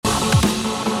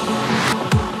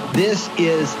This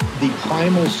is the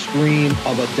primal scream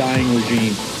of a dying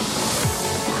regime.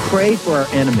 Pray for our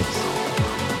enemies,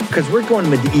 because we're going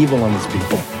medieval on these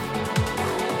people.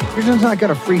 You're just not got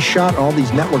a free shot on all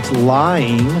these networks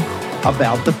lying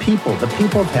about the people. The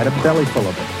people have had a belly full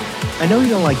of it. I know you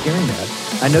don't like hearing that.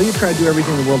 I know you try to do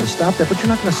everything in the world to stop that, but you're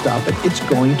not going to stop it. It's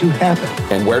going to happen.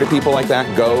 And where do people like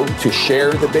that go to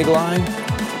share the big lie?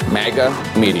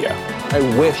 MAGA media. I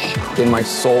wish, in my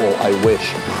soul, I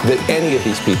wish that any of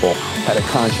these people had a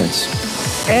conscience.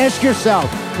 Ask yourself,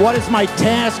 what is my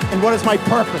task and what is my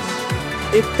purpose?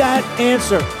 If that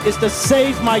answer is to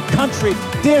save my country,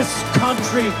 this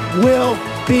country will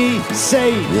be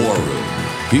saved. War Room.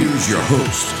 Here's your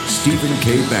host, Stephen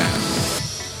K. Bannon.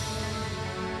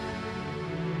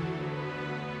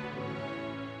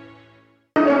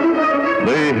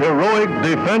 The heroic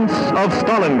defense of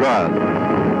Stalingrad.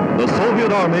 The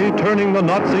Soviet army turning the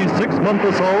Nazi six-month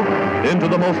assault into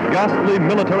the most ghastly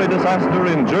military disaster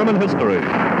in German history.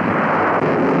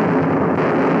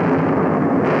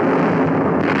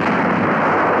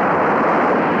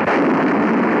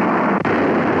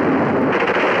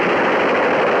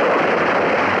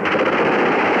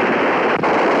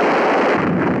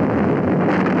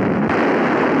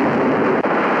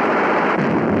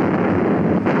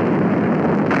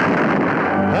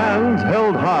 Hands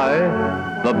held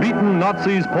high, the beaten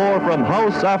Nazis pour from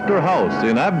house after house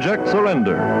in abject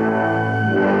surrender.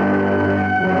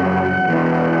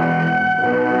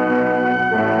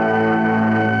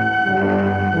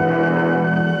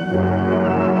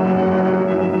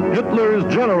 Hitler's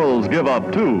generals give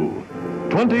up too,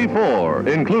 24,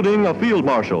 including a field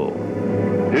marshal.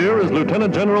 Here is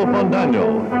Lieutenant General von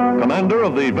Daniel, commander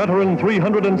of the veteran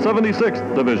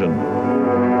 376th Division.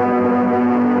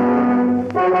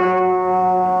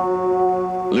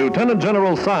 Lieutenant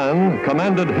General Sand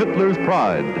commanded Hitler's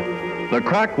pride, the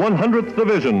crack 100th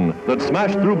Division that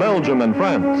smashed through Belgium and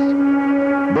France.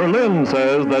 Berlin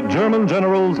says that German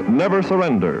generals never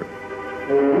surrender.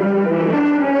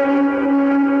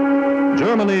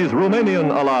 Germany's Romanian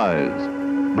allies.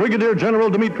 Brigadier General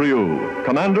Dimitriu,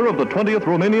 commander of the 20th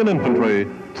Romanian Infantry,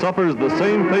 suffers the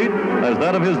same fate as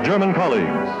that of his German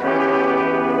colleagues.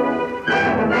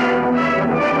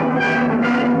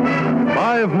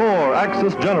 5 more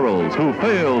Axis generals who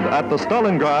failed at the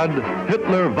Stalingrad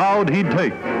Hitler vowed he'd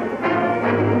take.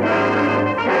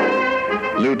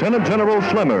 Lieutenant General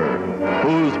Schlemmer,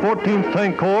 whose 14th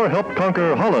Tank Corps helped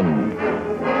conquer Holland.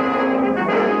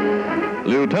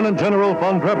 Lieutenant General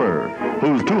von Dreber,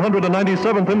 whose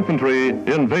 297th Infantry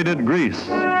invaded Greece.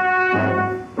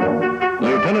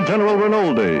 Lieutenant General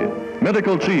Rinaldi,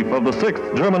 medical chief of the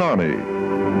 6th German Army.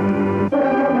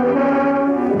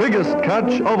 Biggest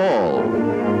catch of all,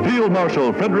 Field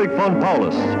Marshal Friedrich von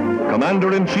Paulus,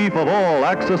 Commander-in-Chief of all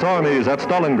Axis armies at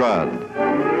Stalingrad.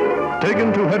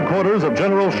 Taken to headquarters of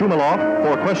General Shumilov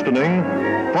for questioning,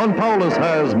 von Paulus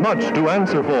has much to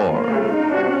answer for.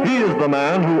 He is the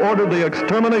man who ordered the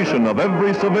extermination of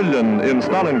every civilian in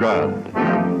Stalingrad.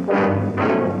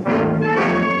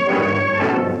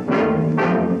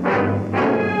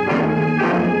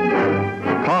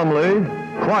 Calmly,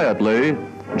 quietly,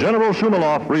 General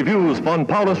Shumilov reviews von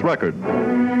Paulus' record.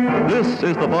 This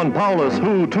is the von Paulus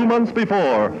who, 2 months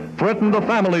before, threatened the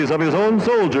families of his own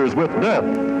soldiers with death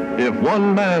if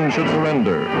one man should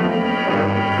surrender.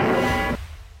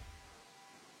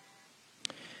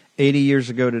 80 years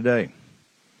ago today,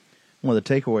 one of the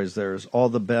takeaways there is all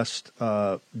the best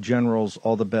generals,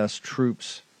 all the best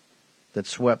troops that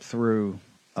swept through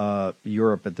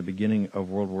Europe at the beginning of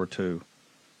World War II,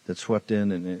 that swept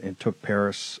in and took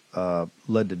Paris,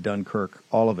 led to Dunkirk,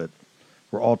 all of it,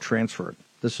 were all transferred.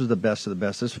 This was the best of the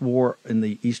best. This war in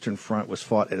the Eastern Front was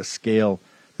fought at a scale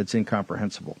that's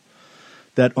incomprehensible.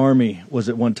 That army was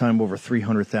at one time over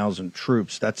 300,000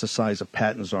 troops. That's the size of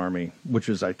Patton's army, which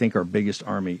was, I think, our biggest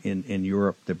army in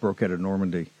Europe that broke out of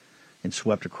Normandy and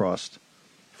swept across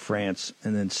France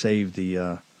and then saved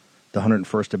the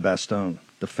 101st of Bastogne.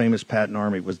 The famous Patton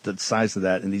army was the size of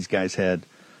that, and these guys had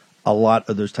a lot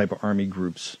of those type of army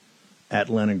groups at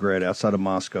Leningrad, outside of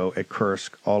Moscow, at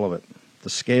Kursk, all of it. The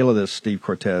scale of this, Steve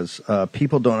Cortez,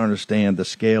 people don't understand. The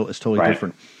scale is totally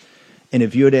different. And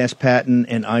if you had asked Patton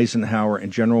and Eisenhower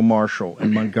and General Marshall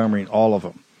and Montgomery and all of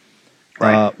them,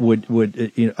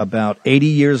 about 80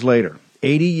 years later,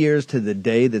 80 years to the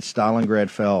day that Stalingrad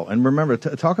fell. And remember,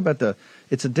 talk about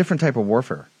it's a different type of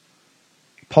warfare.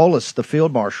 Paulus, the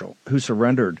field marshal who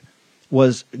surrendered,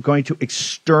 was going to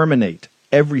exterminate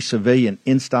every civilian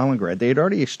in Stalingrad. They had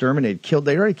already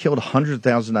they already killed hundreds of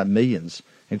thousands, not millions,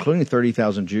 including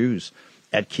 30,000 Jews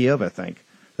at Kiev, I think.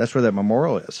 That's where that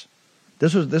memorial is.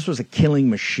 This was a killing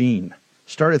machine.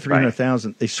 Started at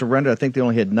 300,000. They surrendered. I think they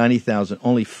only had 90,000.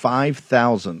 Only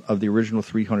 5,000 of the original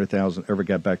 300,000 ever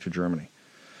got back to Germany.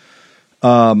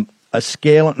 A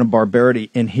scale and a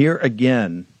barbarity. And here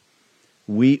again,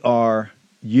 we are,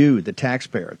 you, the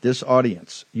taxpayer, this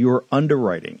audience, you are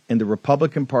underwriting. And the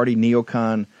Republican Party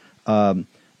neocon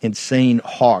insane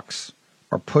hawks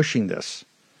are pushing this.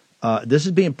 This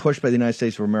is being pushed by the United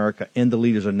States of America and the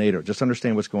leaders of NATO. Just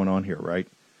understand what's going on here, right?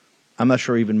 I'm not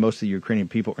sure even most of the Ukrainian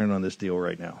people are in on this deal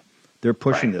right now. They're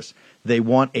pushing this. They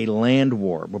want a land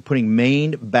war. We're putting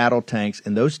main battle tanks,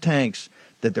 and those tanks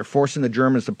that they're forcing the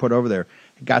Germans to put over there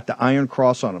got the Iron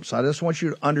Cross on them. So I just want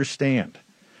you to understand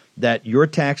that your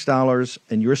tax dollars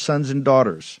and your sons and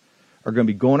daughters are going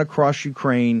to be going across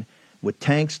Ukraine with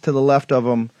tanks to the left of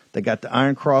them that got the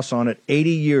Iron Cross on it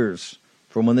 80 years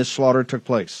from when this slaughter took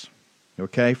place.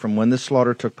 Okay? From when this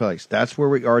slaughter took place. That's where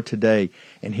we are today.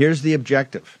 And here's the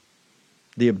objective.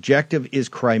 The objective is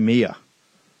Crimea.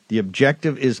 The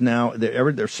objective is now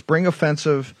their spring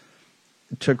offensive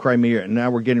to Crimea, and now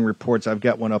we're getting reports. I've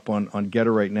got one up on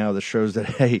Getter right now that shows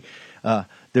that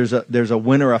there's a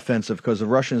winter offensive because the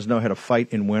Russians know how to fight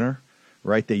in winter,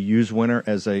 right? They use winter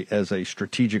as a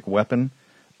strategic weapon.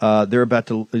 They're about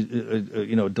to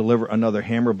deliver another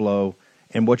hammer blow,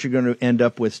 and what you're going to end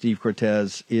up with, Steve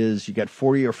Cortez, is you got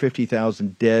 40 or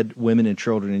 50,000 dead women and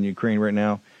children in Ukraine right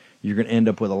now. You're going to end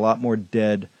up with a lot more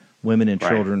dead women and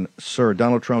children. Sir,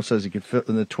 Donald Trump says he could fit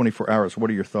in the 24 hours. What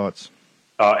are your thoughts?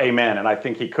 Amen. And I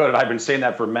think he could. I've been saying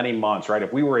that for many months, right?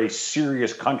 If we were a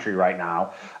serious country right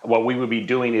now, what we would be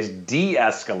doing is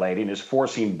de-escalating, is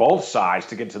forcing both sides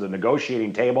to get to the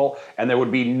negotiating table. And there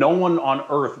would be no one on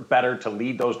earth better to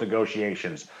lead those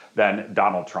negotiations than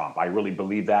Donald Trump. I really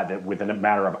believe that within a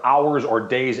matter of hours or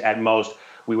days at most,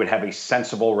 we would have a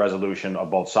sensible resolution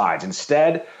of both sides.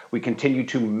 Instead, we continue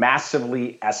to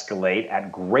massively escalate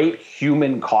at great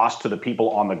human cost to the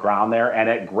people on the ground there and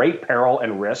at great peril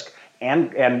and risk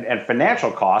and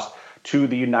financial cost to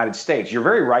the United States. You're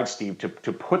very right, Steve,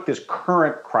 to put this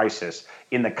current crisis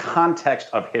in the context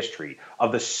of history,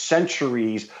 of the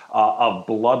centuries of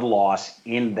blood loss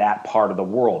in that part of the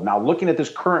world. Now, looking at this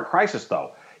current crisis,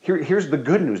 though, here's the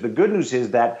good news. The good news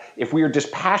is that if we are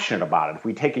dispassionate about it, if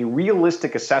we take a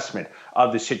realistic assessment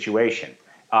of the situation,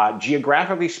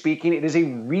 geographically speaking, it is a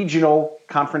regional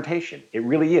confrontation. It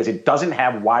really is. It doesn't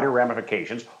have wider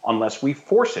ramifications unless we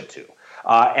force it to.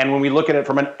 And when we look at it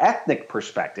from an ethnic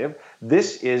perspective,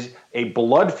 this is a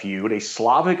blood feud, a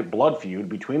Slavic blood feud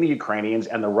between the Ukrainians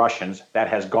and the Russians that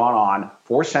has gone on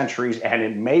for centuries, and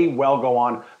it may well go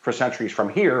on for centuries from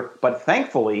here, but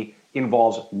thankfully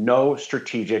involves no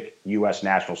strategic U.S.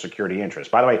 national security interest.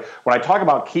 By the way, when I talk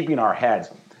about keeping our heads,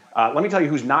 let me tell you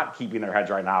who's not keeping their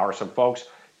heads right now are some folks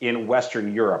in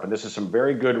Western Europe. And this is some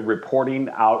very good reporting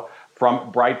out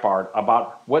from Breitbart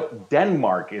about what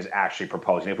Denmark is actually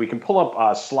proposing. If we can pull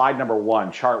up slide number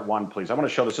 1, chart 1, please. I want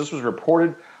to show this. This was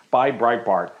reported by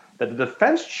Breitbart that the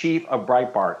defense chief of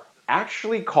Breitbart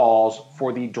actually calls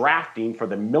for the drafting for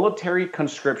the military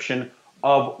conscription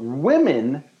of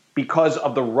women because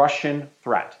of the Russian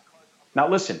threat. Now,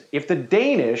 listen, if the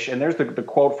Danish, and there's the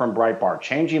quote from Breitbart,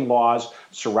 changing laws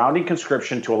surrounding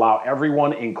conscription to allow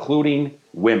everyone, including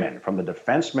women, from the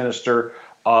defense minister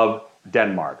of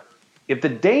Denmark. If the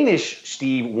Danish,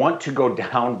 Steve, want to go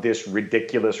down this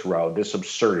ridiculous road, this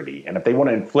absurdity, and if they want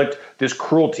to inflict this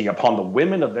cruelty upon the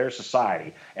women of their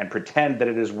society and pretend that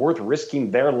it is worth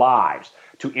risking their lives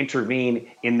to intervene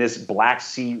in this Black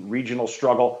Sea regional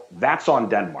struggle, that's on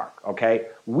Denmark, okay?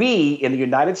 We in the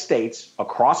United States,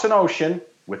 across an ocean,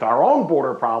 with our own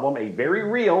border problem, a very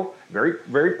real, very,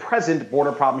 very present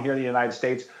border problem here in the United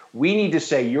States, we need to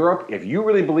say, Europe, if you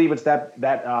really believe it's that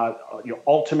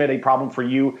ultimate a problem for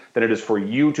you, then it is for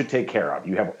you to take care of.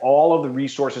 You have all of the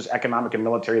resources, economic and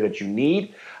military, that you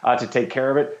need to take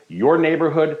care of it. Your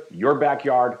neighborhood, your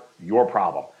backyard, your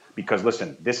problem. Because,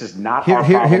 listen, this is not our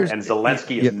problem, and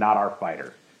Zelensky is not our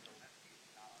fighter.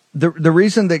 The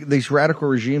reason that these radical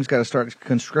regimes got to start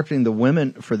conscripting the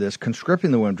women for this,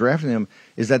 conscripting the women, drafting them,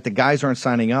 is that the guys aren't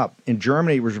signing up. In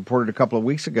Germany, it was reported a couple of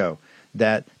weeks ago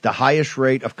that the highest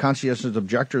rate of conscientious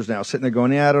objectors now sitting there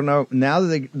going, I don't know. Now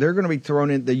that they're going to be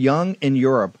thrown in, the young in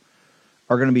Europe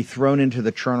are going to be thrown into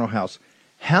the charnel house.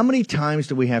 How many times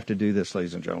do we have to do this,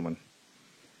 ladies and gentlemen?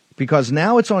 Because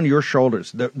now it's on your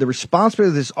shoulders. The responsibility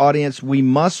of this audience, we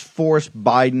must force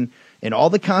Biden and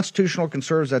all the constitutional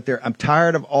conservatives out there. I'm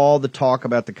tired of all the talk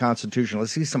about the Constitution.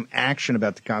 Let's see some action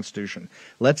about the Constitution.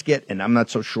 Let's get, and I'm not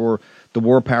so sure the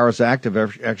War Powers Act of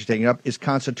actually taking it up is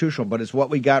constitutional, but it's what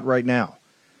we got right now.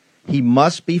 He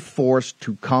must be forced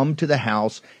to come to the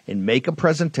House and make a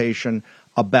presentation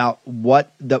about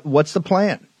what's the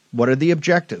plan. What are the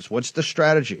objectives? What's the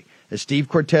strategy? As Steve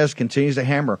Cortes continues to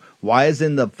hammer, why is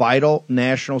in the vital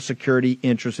national security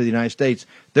interest of the United States?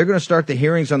 They're going to start the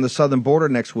hearings on the southern border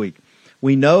next week.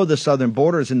 We know the southern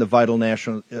border is in the vital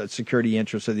national security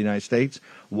interest of the United States.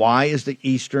 Why is the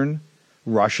eastern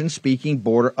Russian-speaking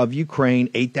border of Ukraine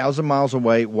 8,000 miles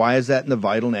away? Why is that in the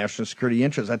vital national security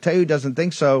interest? I tell you who doesn't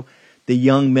think so. The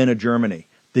young men of Germany,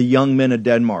 the young men of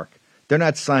Denmark. They're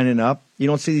not signing up. You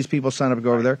don't see these people sign up to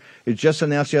go over there. It's just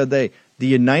announced the other day. The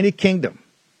United Kingdom,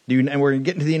 and we're going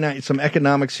to get into some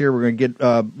economics here. We're going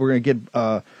to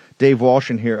get Dave Walsh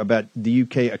in here about the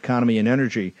UK economy and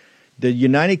energy. The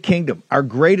United Kingdom, our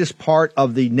greatest part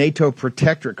of the NATO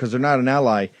protectorate, because they're not an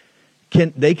ally,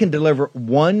 can deliver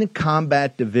one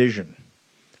combat division.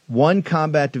 One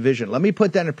combat division. Let me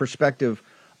put that in perspective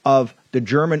of the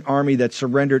German army that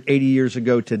surrendered 80 years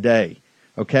ago today.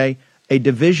 Okay? A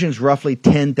division's roughly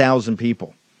 10,000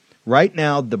 people. Right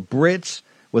now, the Brits,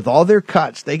 with all their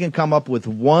cuts, they can come up with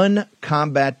one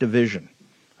combat division.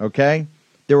 Okay?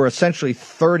 There were essentially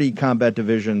 30 combat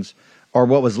divisions, or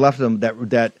what was left of them,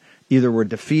 that either were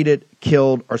defeated,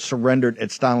 killed, or surrendered at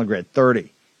Stalingrad.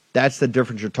 30. That's the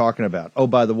difference you're talking about. Oh,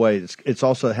 by the way, it's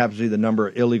also happens to be the number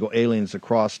of illegal aliens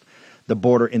across the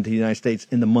border into the United States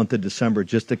in the month of December,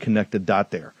 just to connect the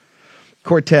dot there.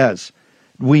 Cortez,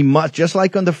 we must, just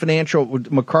like on the financial,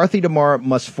 McCarthy tomorrow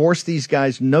must force these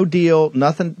guys, no deal,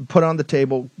 nothing put on the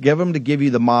table, give them to give you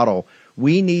the model.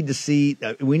 We need to see,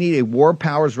 we need a war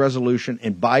powers resolution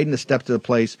and Biden to step to the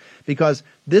place, because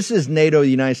this is NATO, the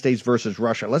United States versus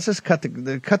Russia. Let's just cut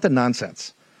the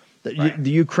nonsense. Right. The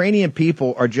Ukrainian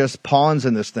people are just pawns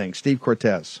in this thing. Steve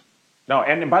Cortes. No,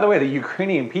 and by the way, the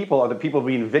Ukrainian people are the people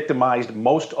being victimized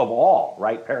most of all,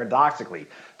 right? Paradoxically,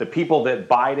 the people that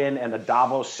Biden and the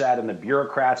Davos set and the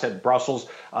bureaucrats at Brussels,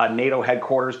 NATO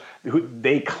headquarters, who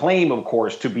they claim, of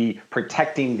course, to be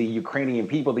protecting the Ukrainian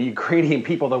people. The Ukrainian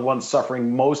people are the ones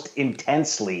suffering most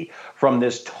intensely from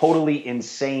this totally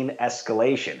insane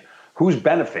escalation. Who's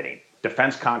benefiting?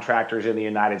 Defense contractors in the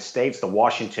United States, the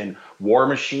Washington war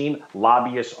machine,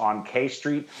 lobbyists on K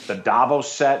Street, the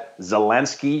Davos set,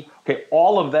 Zelensky. Okay,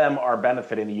 all of them are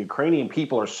benefiting. The Ukrainian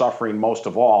people are suffering most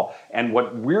of all. And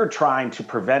what we're trying to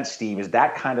prevent, Steve, is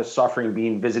that kind of suffering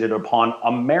being visited upon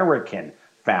American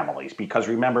families. Because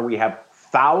remember, we have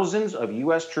thousands of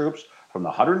U.S. troops from the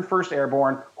 101st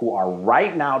Airborne who are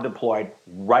right now deployed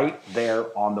right there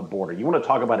on the border. You want to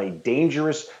talk about a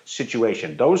dangerous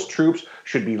situation. Those troops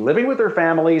should be living with their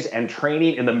families and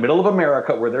training in the middle of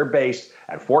America, where they're based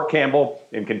at Fort Campbell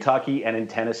in Kentucky and in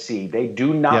Tennessee. They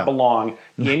do not belong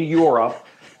in Europe.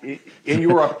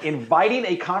 Inviting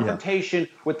a confrontation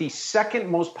with the second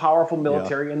most powerful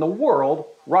military in the world,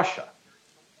 Russia.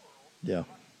 Yeah.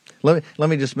 Let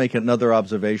me just make another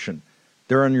observation.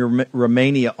 They're in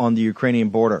Romania on the Ukrainian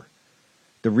border.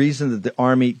 The reason that the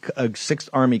army, 6th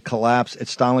Army collapsed at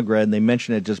Stalingrad, and they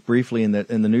mentioned it just briefly in the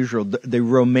newsreel, the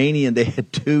Romanian, they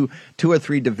had two or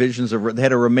three divisions they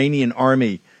had a Romanian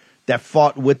army that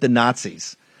fought with the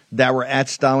Nazis that were at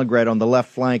Stalingrad on the left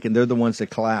flank, and they're the ones that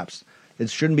collapsed. It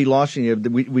shouldn't be lost in you.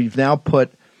 We've now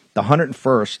put the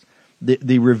 101st,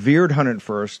 the revered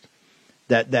 101st,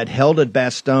 that held at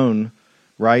Bastogne,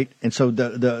 right? And so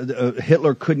the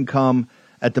Hitler couldn't come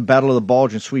at the Battle of the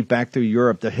Bulge and sweep back through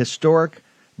Europe. The historic,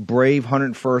 brave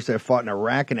 101st that fought in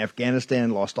Iraq and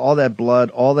Afghanistan, lost all that blood,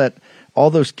 all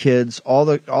those kids, all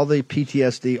the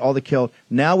PTSD, all the killed.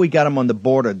 Now we got them on the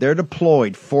border. They're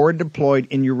forward deployed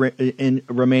in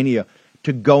Romania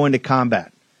to go into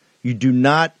combat. You do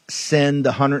not send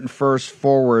the 101st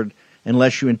forward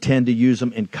unless you intend to use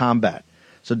them in combat.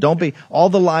 So don't be all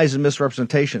the lies and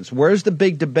misrepresentations. Where's the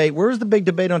big debate? Where was the big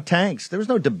debate on tanks? There was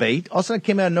no debate. All of a sudden it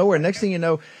came out of nowhere. Next thing you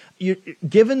know, you're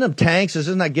giving them tanks. This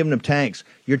is not giving them tanks.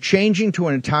 You're changing to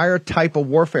an entire type of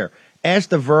warfare. Ask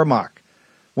the Wehrmacht.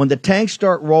 When the tanks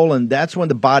start rolling, that's when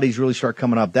the bodies really start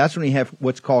coming up. That's when you have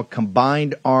what's called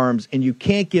combined arms. And you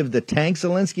can't give the tanks.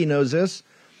 Zelensky knows this.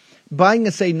 Biden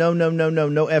can say no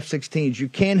F-16s. You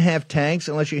can't have tanks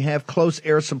unless you have close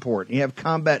air support. You have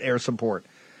combat air support.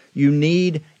 You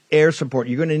need air support.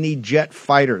 You're going to need jet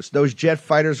fighters. Those jet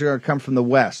fighters are going to come from the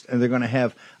West, and they're going to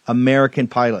have American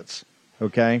pilots,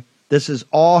 okay? This is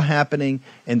all happening,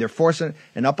 and they're forcing it.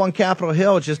 And up on Capitol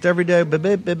Hill, it's just every day,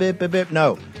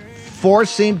 no.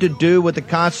 Force him to do what the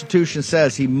Constitution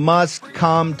says. He must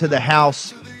come to the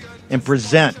House and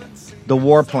present the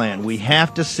war plan. We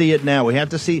have to see it now. We have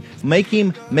to make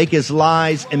him make his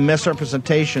lies and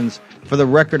misrepresentations for the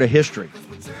record of history.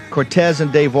 Cortez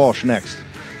and Dave Walsh next.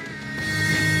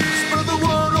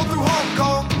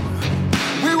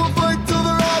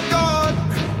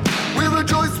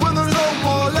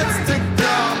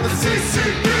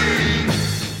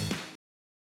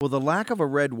 Will the lack of a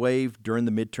red wave during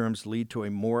the midterms lead to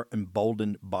a more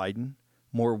emboldened Biden,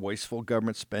 more wasteful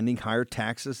government spending, higher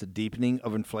taxes, a deepening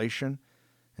of inflation?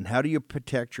 And how do you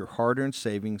protect your hard-earned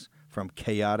savings from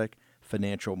chaotic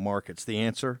financial markets? The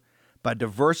answer? By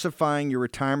diversifying your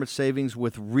retirement savings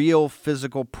with real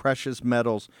physical precious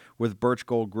metals with Birch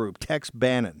Gold Group. Text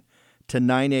Bannon to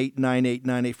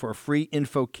 989898 for a free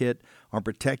info kit on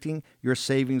protecting your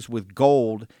savings with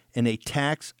gold in a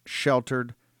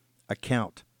tax-sheltered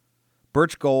account.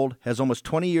 Birch Gold has almost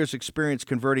 20 years' experience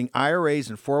converting IRAs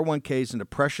and 401ks into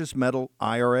precious metal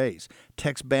IRAs.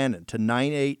 Text Bannon to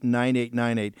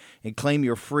 989898 and claim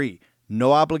your free,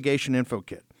 no-obligation info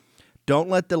kit. Don't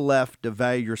let the left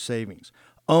devalue your savings.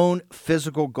 Own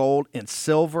physical gold and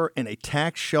silver in a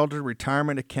tax-sheltered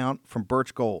retirement account from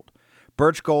Birch Gold.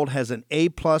 Birch Gold has an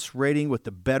A-plus rating with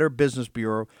the Better Business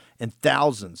Bureau and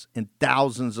thousands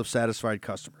of satisfied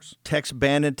customers. Text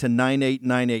Bannon to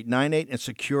 989898 and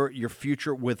secure your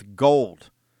future with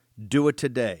gold. Do it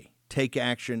today. Take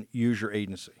action. Use your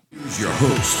agency. Here's your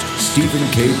host,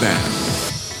 Stephen K.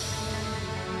 Bannon.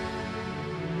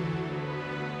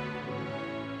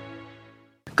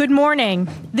 Good morning.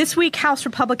 This week, House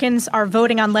Republicans are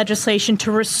voting on legislation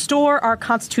to restore our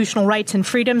constitutional rights and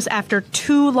freedoms after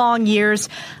 2 long years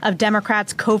of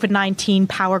Democrats' COVID-19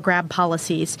 power grab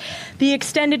policies. The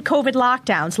extended COVID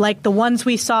lockdowns, like the ones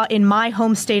we saw in my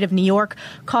home state of New York,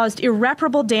 caused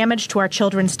irreparable damage to our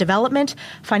children's development,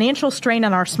 financial strain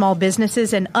on our small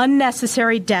businesses, and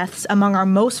unnecessary deaths among our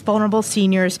most vulnerable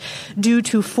seniors due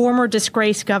to former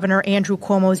disgraced Governor Andrew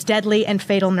Cuomo's deadly and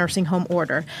fatal nursing home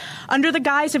order. Under the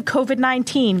guise of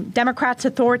COVID-19, Democrats'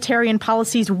 authoritarian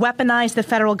policies weaponized the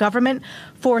federal government,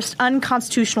 forced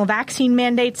unconstitutional vaccine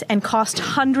mandates, and cost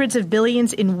hundreds of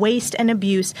billions in waste and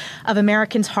abuse of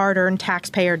Americans' hard-earned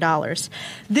taxpayer dollars.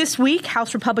 This week,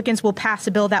 House Republicans will pass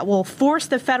a bill that will force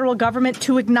the federal government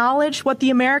to acknowledge what the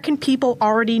American people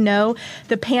already know: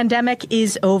 the pandemic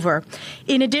is over.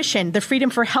 In addition, the Freedom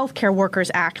for Healthcare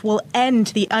Workers Act will end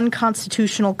the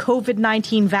unconstitutional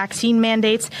COVID-19 vaccine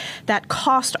mandates that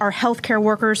cost our healthcare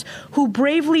workers who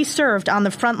bravely served on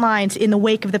the front lines in the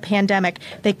wake of the pandemic.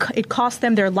 It cost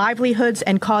them their livelihoods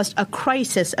and caused a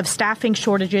crisis of staffing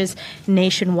shortages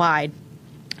nationwide.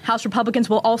 House Republicans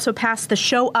will also pass the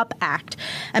Show Up Act.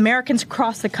 Americans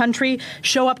across the country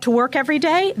show up to work every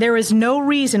day. There is no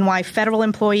reason why federal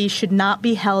employees should not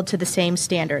be held to the same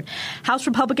standard. House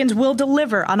Republicans will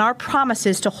deliver on our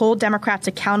promises to hold Democrats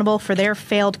accountable for their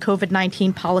failed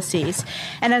COVID-19 policies.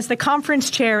 And as the conference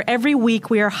chair, every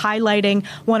week we are highlighting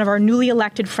one of our newly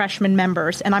elected freshman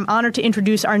members. And I'm honored to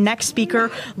introduce our next speaker,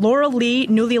 Laura Lee,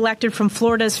 newly elected from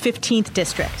Florida's 15th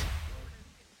District.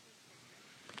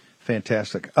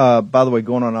 Fantastic. By the way,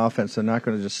 going on offense, they're not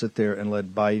going to just sit there and let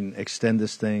Biden extend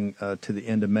this thing to the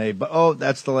end of May. But,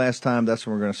 that's the last time. That's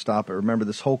when we're going to stop it. Remember,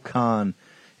 this whole con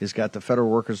has got the federal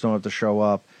workers don't have to show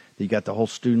up. You got the whole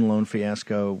student loan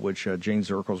fiasco, which Jane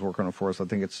Zirkel's working on for us. I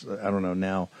think it's, I don't know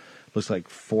now, looks like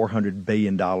 $400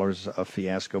 billion a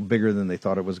fiasco, bigger than they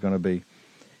thought it was going to be.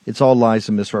 It's all lies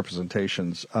and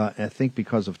misrepresentations. And I think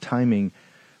because of timing,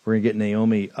 we're going to get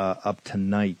Naomi up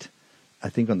tonight. I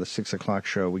think on the 6 o'clock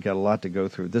show. We got a lot to go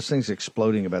through. This thing's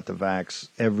exploding about the vax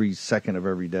every second of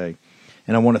every day.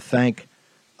 And I want to thank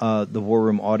the War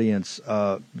Room audience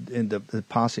and the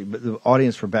posse, but the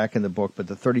audience for backing the book, but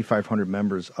the 3,500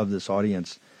 members of this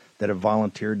audience that have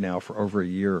volunteered now for over a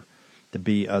year to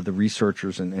be the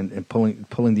researchers and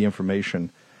pulling the information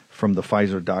from the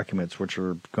Pfizer documents, which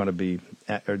are going to be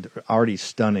already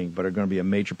stunning, but are going to be a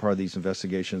major part of these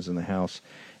investigations in the House.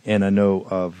 And I know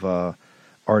of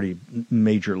already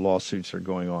major lawsuits are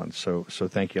going on. So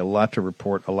thank you. A lot to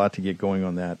report, a lot to get going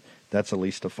on that. That's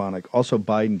Elise Stefanik. Also,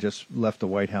 Biden just left the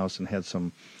White House and had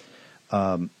some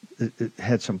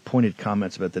pointed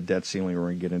comments about the debt ceiling we're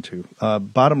going to get into.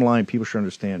 Bottom line, people should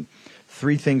understand,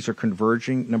 3 things are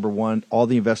converging. Number one, all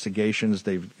the investigations,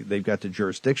 they've got the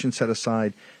jurisdiction set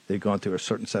aside. They've gone through a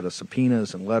certain set of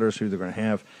subpoenas and letters who they're going to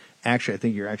have. Actually, I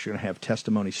think you're actually going to have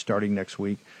testimony starting next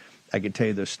week. I can tell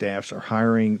you those staffs are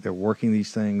hiring, they're working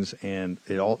these things, and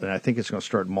I think it's going to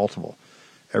start multiple,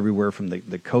 everywhere from the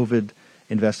COVID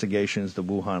investigations, the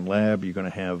Wuhan lab. You're going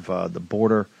to have the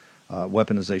border,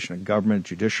 weaponization of government,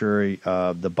 judiciary.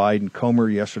 The Biden Comer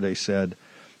yesterday said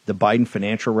the Biden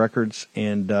financial records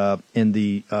and in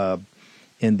the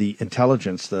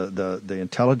intelligence, the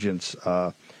intelligence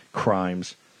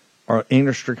crimes are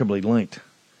inextricably linked.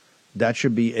 That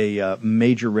should be a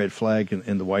major red flag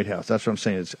in the White House. That's what I'm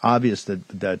saying. It's obvious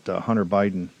that Hunter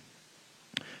Biden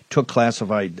took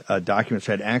classified documents,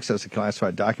 had access to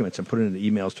classified documents, and put it into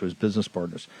emails to his business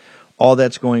partners. All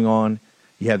that's going on.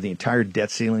 You have the entire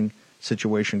debt ceiling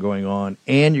situation going on,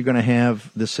 and you're going to have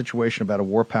this situation about a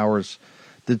war powers.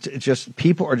 That just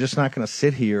people are just not going to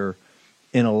sit here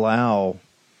and allow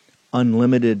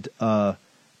unlimited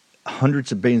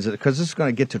hundreds of billions, because this is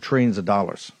going to get to trillions of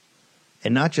dollars.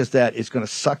 And not just that, it's going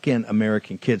to suck in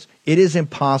American kids. It is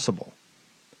impossible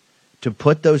to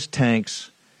put those tanks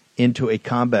into a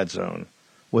combat zone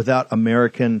without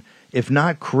American, if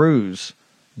not crews,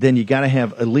 then you got to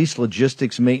have at least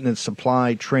logistics, maintenance,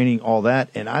 supply, training, all that.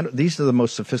 And these are the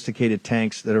most sophisticated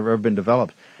tanks that have ever been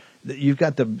developed. You've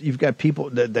got people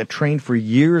that trained for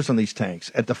years on these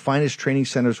tanks at the finest training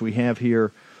centers we have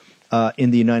here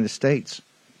in the United States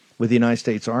with the United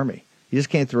States Army. You just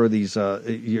can't throw these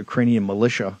Ukrainian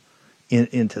militia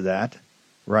into that,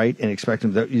 right? And expect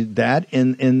them that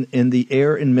in the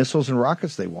air and missiles and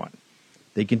rockets they want.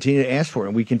 They continue to ask for it,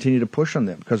 and we continue to push on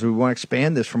them because we want to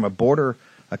expand this from a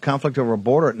conflict over a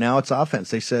border. Now it's offense.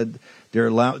 They said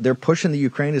they're pushing the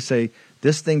Ukraine to say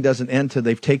this thing doesn't end until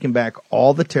they've taken back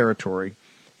all the territory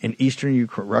in eastern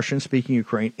Ukraine, Russian-speaking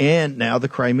Ukraine, and now the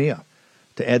Crimea,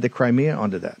 to add the Crimea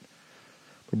onto that.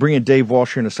 We're bringing Dave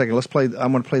Walsh here in a second.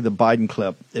 I'm going to play the Biden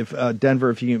clip. If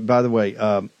Denver, if you can, by the way,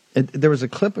 there was a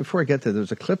clip before I get there. There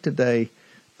was a clip today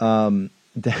that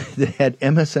had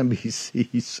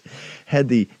MSNBC's had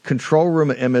the control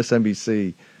room at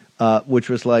MSNBC, which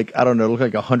was like, I don't know, it looked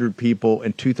like 100 people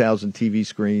and 2,000 TV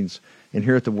screens. And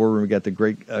here at the War Room, we got the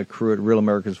great crew at Real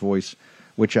America's Voice,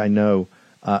 which I know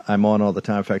I'm on all the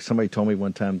time. In fact, somebody told me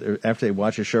one time after they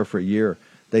watched the show for a year,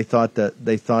 they thought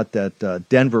that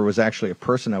Denver was actually a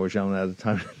person I was yelling at the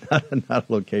time, not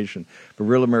a location. But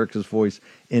Real America's Voice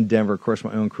in Denver, of course,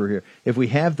 my own crew here. If we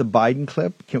have the Biden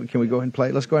clip, can we go ahead and play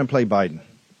it? Let's go ahead and play Biden.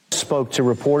 Spoke to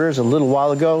reporters a little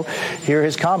while ago. Here are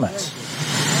his comments.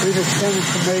 We've extended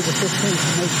to May the 15th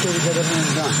to make sure we get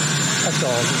everything done. That's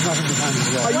all. There's nothing behind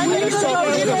the law.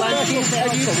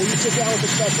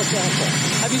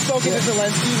 Have you spoken to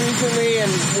Zelensky recently,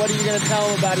 and what are you going to tell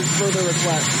him about his further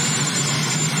requests?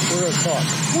 We're going to talk.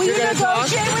 Will you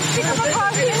negotiate with Speaker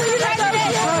McCarthy? Will you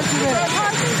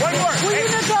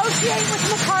negotiate with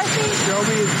McCarthy? Show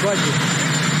me his budget.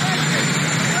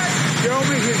 Show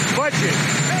me his budget.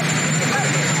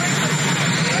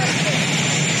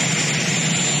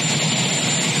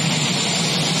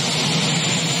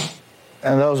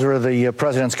 And those were the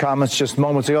president's comments just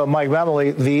moments ago. Mike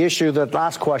Memoli, the issue, that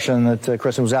last question that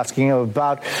Kristen was asking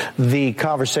about the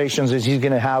conversations that he's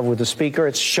going to have with the speaker,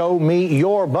 it's show me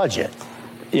your budget.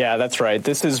 Yeah, that's right.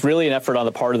 This is really an effort on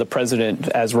the part of the president,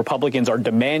 as Republicans are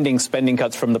demanding spending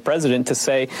cuts from the president, to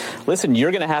say, listen,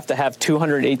 you're going to have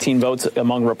 218 votes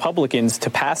among Republicans to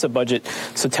pass a budget.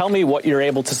 So tell me what you're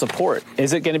able to support.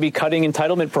 Is it going to be cutting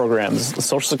entitlement programs,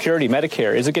 Social Security,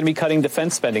 Medicare? Is it going to be cutting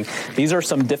defense spending? These are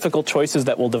some difficult choices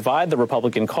that will divide the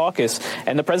Republican caucus.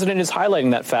 And the president is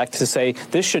highlighting that fact to say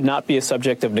this should not be a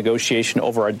subject of negotiation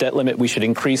over our debt limit. We should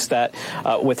increase that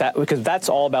with that, because that's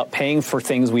all about paying for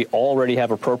things we already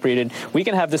have appropriated. We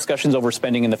can have discussions over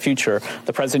spending in the future.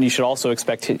 The president, you should also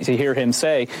expect to hear him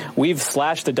say, we've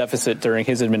slashed the deficit during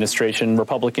his administration.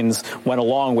 Republicans went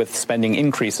along with spending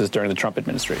increases during the Trump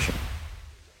administration.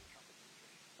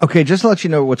 Okay, just to let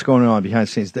you know what's going on behind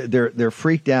the scenes, they're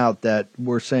freaked out that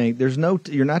we're saying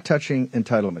you're not touching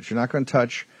entitlements. You're not going to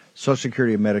touch Social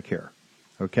Security and Medicare.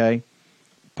 Okay,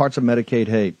 parts of Medicaid,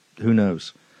 hey, who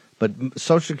knows? But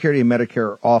Social Security and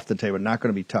Medicare are off the table, not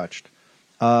going to be touched.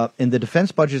 And the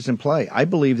defense budget is in play. I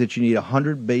believe that you need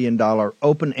 $100 billion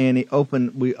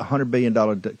 $100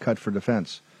 billion cut for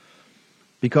defense,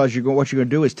 because what you're going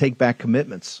to do is take back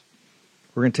commitments.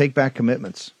 We're going to take back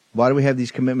commitments. Why do we have these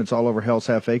commitments all over Hell's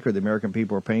Half Acre the American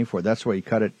people are paying for? That's why you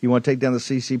cut it. You want to take down the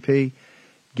CCP?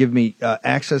 Give me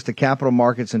access to capital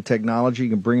markets and technology. You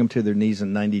can bring them to their knees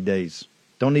in 90 days.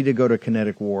 Don't need to go to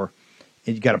kinetic war.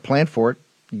 And you got to plan for it.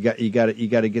 You got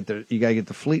to get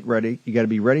the fleet ready. You got to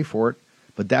be ready for it.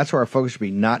 But that's where our focus should be,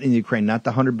 not in Ukraine, not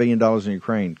the $100 billion in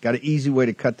Ukraine. Got an easy way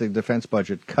to cut the defense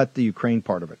budget, cut the Ukraine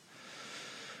part of it.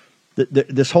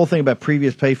 This whole thing about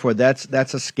previous pay for, that's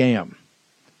a scam.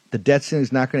 The debt ceiling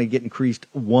is not going to get increased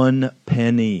one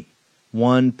penny.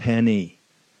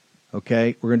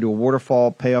 Okay? We're going to do a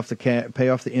waterfall, pay off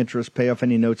the interest, pay off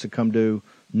any notes that come due,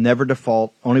 never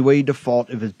default. Only way you default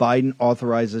if Biden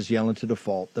authorizes Yellen to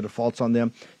default. The default's on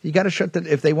them. You got to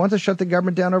if they want to shut the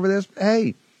government down over this,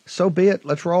 hey, so be it.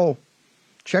 Let's roll.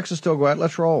 Checks will still go out.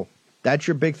 Let's roll. That's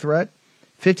your big threat.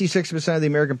 56% of the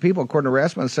American people, according to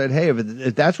Rasmussen, said, hey,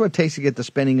 if that's what it takes to get the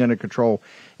spending under control,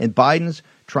 and Biden's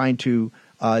trying to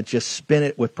just spin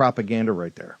it with propaganda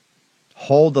right there.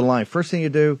 Hold the line. First thing you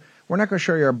do, we're not going to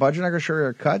show you our budget, not going to show you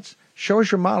our cuts. Show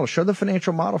us your model. Show the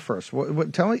financial model first.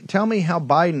 Tell me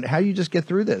how you just get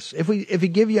through this. If he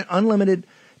give you an unlimited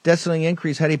debt ceiling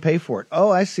increase, how do you pay for it?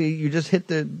 Oh, I see. You just hit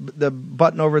the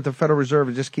button over at the Federal Reserve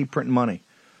and just keep printing money.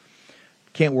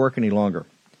 Can't work any longer.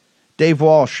 Dave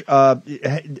Walsh,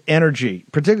 energy.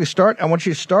 Particularly I want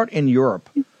you to start in Europe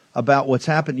about what's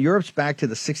happened. Europe's back to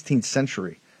the 16th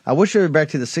century. I wish they were back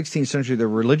to the 16th century, their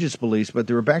religious beliefs, but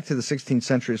they were back to the 16th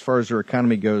century as far as their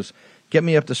economy goes. Get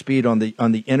me up to speed on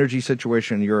the energy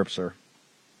situation in Europe, sir.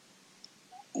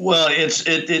 Well,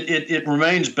 it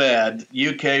remains bad.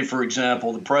 UK, for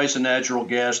example, the price of natural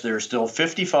gas there is still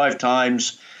 55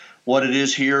 times what it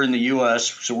is here in the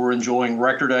U.S. So we're enjoying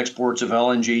record exports of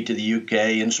LNG to the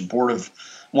UK in support of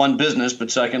one business, but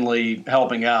secondly,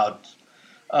 helping out.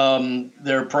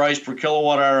 Their price per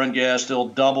kilowatt hour on gas still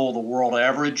double the world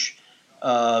average,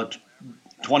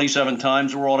 27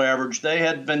 times the world average. They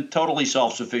had been totally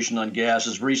self-sufficient on gas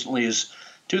as recently as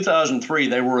 2003.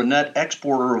 They were a net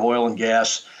exporter of oil and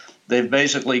gas. They've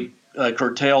basically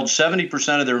curtailed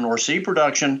 70% of their North Sea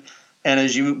production. And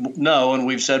as you know, and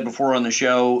we've said before on the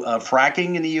show,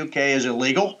 fracking in the UK is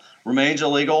illegal, remains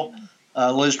illegal.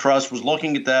 Liz Truss was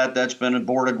looking at that. That's been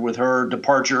aborted with her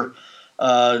departure.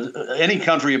 Any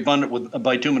country abundant with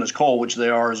bituminous coal, which they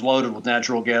are, is loaded with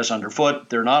natural gas underfoot.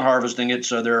 They're not harvesting it,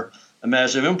 so they're a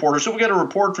massive importer. So we got a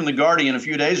report from The Guardian a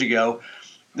few days ago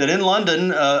that in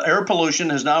London, air pollution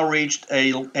has now reached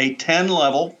a 10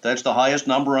 level. That's the highest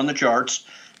number on the charts.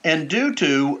 And due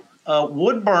to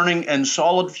wood burning and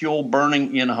solid fuel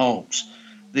burning in homes.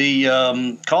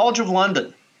 The College of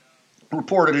London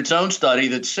reported its own study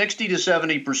that 60 to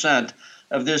 70%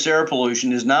 of this air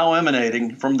pollution is now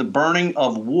emanating from the burning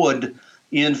of wood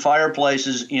in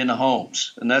fireplaces in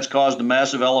homes. And that's caused a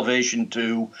massive elevation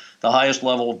to the highest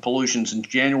level of pollution since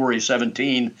January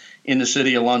 17 in the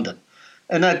city of London.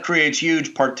 And that creates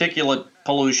huge particulate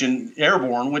pollution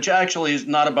airborne, which actually is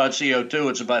not about CO2.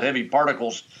 It's about heavy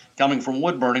particles coming from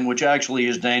wood burning, which actually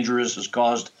is dangerous, has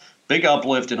caused big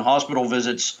uplift in hospital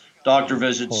visits, doctor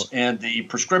visits, and the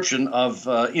prescription of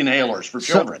inhalers for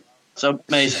children. So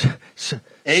amazing.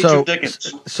 Age of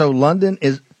Dickens. So London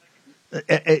is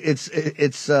this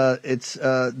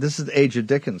is the age of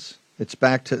Dickens. It's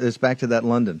back to that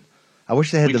London. I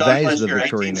wish they had the values of the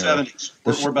Victorian era.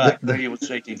 1870s. We're back. Maybe it was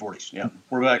 1840s. Yeah,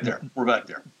 we're back there. We're back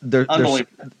there.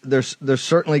 Unbelievable. They're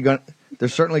certainly going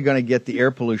to get the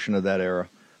air pollution of that era.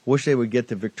 Wish they would get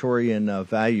the Victorian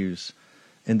values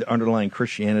and the underlying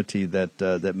Christianity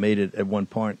that made it at one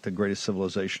point the greatest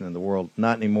civilization in the world.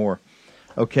 Not anymore.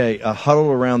 Okay, huddled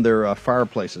around their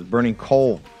fireplaces, burning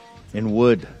coal and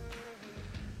wood.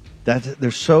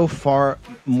 They're so far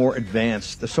more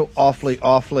advanced. They're so awfully.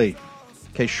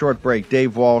 Okay, short break.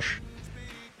 Dave Walsh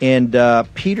and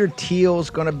Peter Thiel's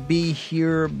going to be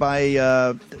here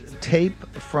by tape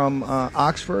from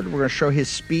Oxford. We're going to show his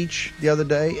speech the other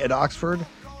day at Oxford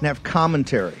and have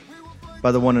commentary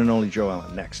by the one and only Joe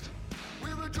Allen. Next.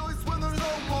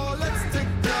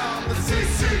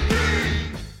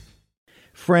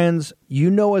 Friends, you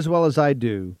know as well as I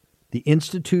do, the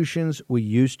institutions we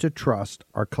used to trust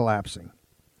are collapsing.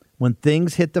 When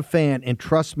things hit the fan, and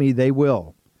trust me, they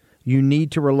will, you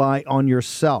need to rely on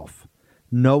yourself.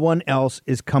 No one else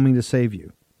is coming to save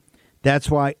you. That's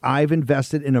why I've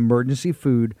invested in emergency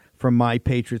food from My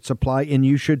Patriot Supply, and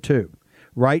you should too.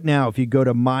 Right now, if you go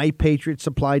to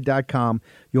mypatriotsupply.com,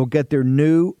 you'll get their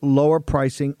new lower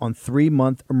pricing on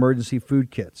 3-month emergency food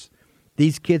kits.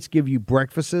 These kits give you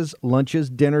breakfasts, lunches,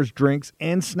 dinners, drinks,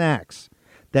 and snacks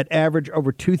that average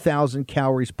over 2,000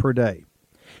 calories per day.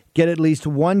 Get at least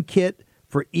one kit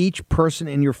for each person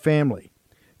in your family.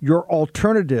 Your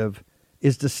alternative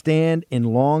is to stand in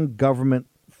long government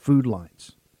food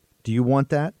lines. Do you want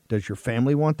that? Does your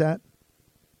family want that?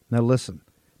 Now listen,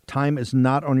 time is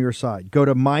not on your side. Go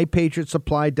to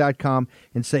mypatriotsupply.com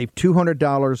and save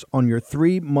 $200 on your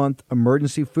 3-month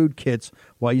emergency food kits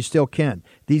while you still can.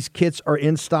 These kits are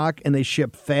in stock and they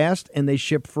ship fast and they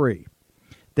ship free.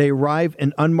 They arrive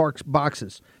in unmarked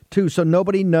boxes too, so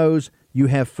nobody knows you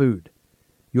have food.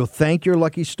 You'll thank your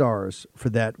lucky stars for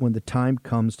that when the time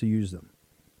comes to use them.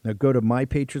 Now go to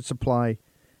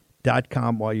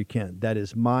mypatriotsupply.com while you can. That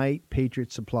is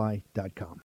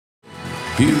mypatriotsupply.com.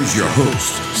 Here's your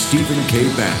host, Stephen K.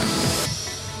 Bannon.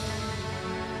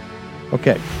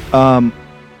 Okay.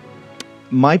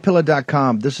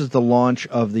 MyPillow.com. This is the launch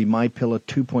of the MyPillow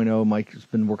 2.0. Mike has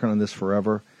been working on this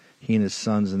forever. He and his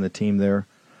sons and the team there.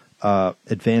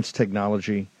 Advanced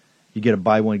technology. You get a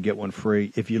buy one, get one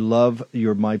free. If you love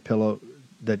your MyPillow,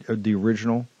 the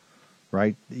original,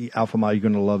 right, the Alpha Mile, you're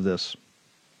going to love this.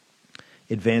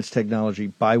 Advanced technology,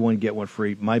 buy one, get one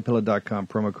free. MyPillow.com,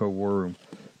 promo code War Room.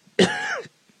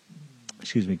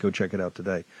 Go check it out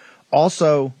today.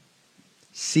 Also,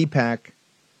 CPAC,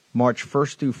 March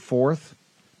 1st through 4th.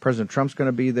 President Trump's going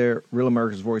to be there. Real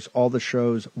America's Voice, all the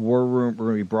shows, War Room. We're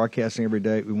going to be broadcasting every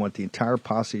day. We want the entire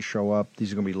posse to show up.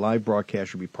 These are going to be live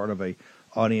broadcasts. You'll be part of a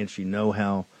audience. You know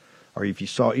how, or if you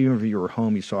saw, even if you were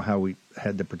home, you saw how we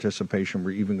had the participation. We're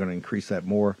even going to increase that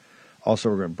more. Also,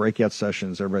 we're going to breakout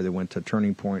sessions. Everybody that went to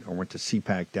Turning Point or went to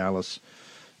CPAC Dallas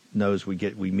knows we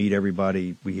meet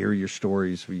everybody. We hear your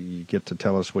stories. You get to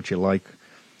tell us what you like,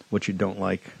 what you don't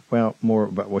like. Well, more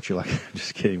about what you like.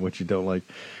 Just kidding. What you don't like.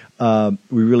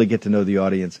 We really get to know the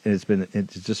audience, and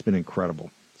it's just been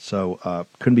incredible. So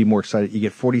couldn't be more excited. You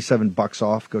get $47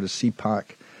 off. Go to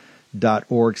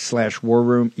cpac.org/war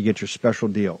room. You get your special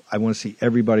deal. I want to see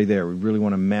everybody there. We really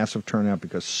want a massive turnout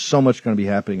because so much is going to be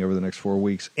happening over the next 4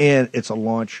 weeks, and it's a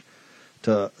launch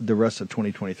to the rest of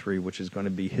 2023, which is going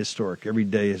to be historic. Every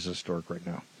day is historic right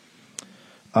now.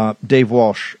 Dave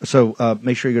Walsh. So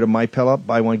make sure you go to MyPillow,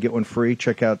 buy one, get one free.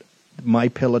 Check out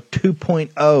MyPillow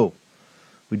 2.0.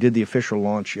 We did the official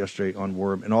launch yesterday on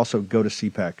Worm, and also go to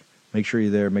CPAC. Make sure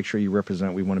you're there. Make sure you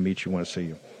represent. We want to meet you. We want to see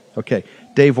you. Okay,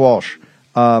 Dave Walsh,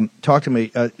 talk to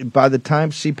me. By the time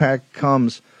CPAC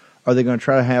comes, are they going to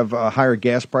try to have higher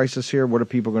gas prices here? What are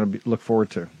people going to look forward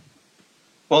to?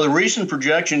 Well, the recent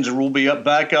projections will be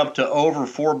back up to over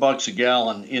 $4 a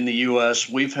gallon in the U.S.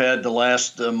 We've had the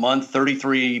last month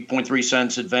 33.3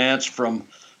 cents advance from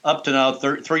up to now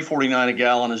 $3.49 a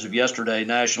gallon as of yesterday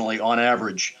nationally on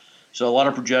average. So a lot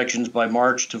of projections by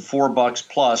March to $4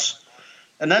 plus.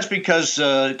 And that's because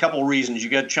a couple of reasons. You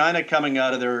got China coming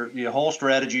out of their whole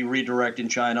strategy redirecting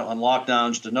China on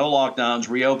lockdowns to no lockdowns,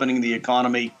 reopening the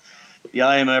economy. The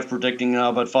IMF predicting now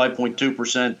about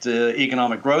 5.2%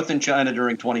 economic growth in China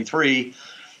during 23.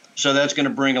 So that's going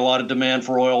to bring a lot of demand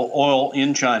for oil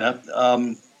in China.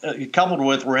 Coupled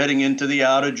with we're heading into the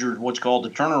outage or what's called the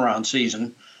turnaround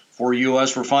season for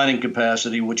U.S. refining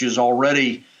capacity, which is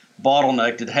already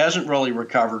bottlenecked. It hasn't really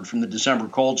recovered from the December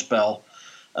cold spell.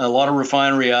 A lot of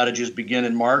refinery outages begin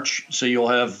in March, so you'll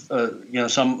have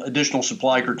some additional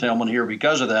supply curtailment here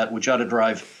because of that, which ought to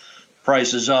drive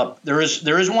prices up. There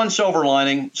is one silver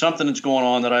lining, something that's going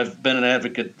on that I've been an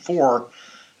advocate for,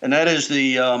 and that is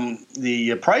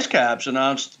the price caps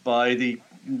announced by the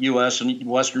U.S. and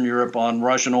Western Europe on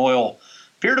Russian oil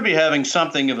appear to be having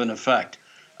something of an effect.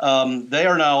 They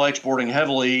are now exporting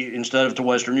heavily, instead of to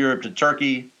Western Europe, to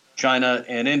Turkey, China,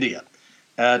 and India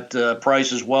at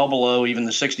prices well below even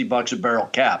the $60 a barrel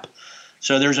cap.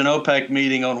 So there's an OPEC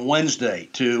meeting on Wednesday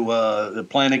the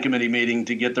planning committee meeting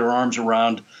to get their arms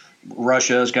around.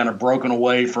 Russia has kind of broken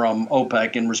away from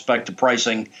OPEC in respect to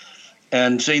pricing.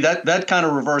 And see, that kind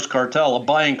of reverse cartel, a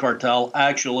buying cartel,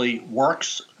 actually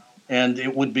works. And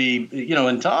it would be,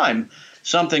 in time,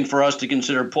 something for us to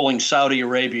consider pulling Saudi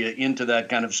Arabia into that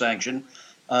kind of sanction.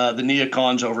 The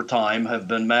neocons over time have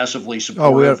been massively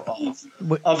supportive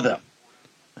of them.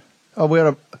 Oh, we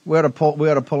ought to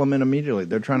pull them in immediately.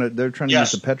 They're trying to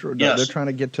use the petro. Yes. They're trying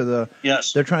to get to the.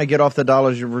 Yes. They're trying to get off the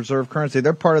dollars of reserve currency.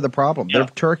 They're part of the problem. Yeah. They're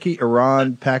Turkey,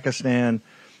 Iran, Pakistan.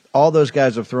 All those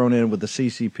guys have thrown in with the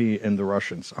CCP and the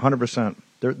Russians. 100%.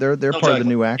 They're part of the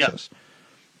new Axis.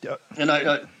 Yeah. And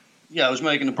I was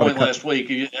making the point last week.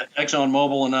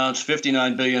 ExxonMobil announced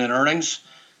 $59 billion in earnings,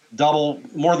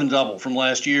 more than double from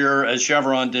last year, as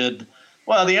Chevron did.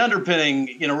 Well, the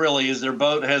underpinning, really is their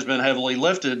boat has been heavily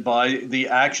lifted by the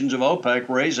actions of OPEC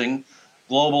raising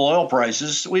global oil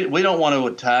prices. We don't want to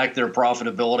attack their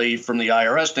profitability from the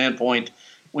IRS standpoint.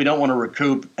 We don't want to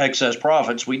recoup excess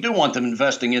profits. We do want them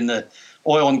investing in the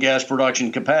oil and gas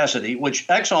production capacity, which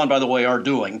Exxon, by the way, are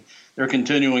doing. They're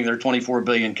continuing their $24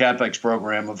 billion CapEx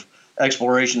program of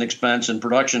exploration expense and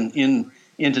production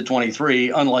into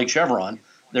 23, unlike Chevron.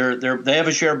 They have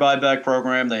a share buyback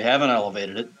program. They haven't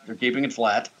elevated it. They're keeping it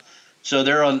flat. So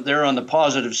they're on the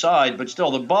positive side, but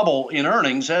still the bubble in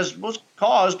earnings was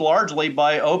caused largely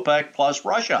by OPEC plus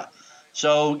Russia.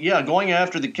 So going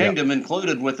after the kingdom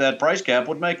included with that price cap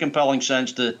would make compelling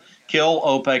sense to kill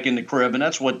OPEC in the crib, and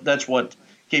that's what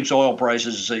keeps oil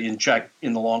prices in check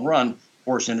in the long run. Of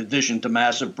course, in addition to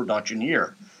massive production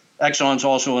here, Exxon's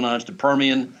also announced a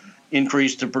Permian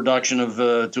increase to production of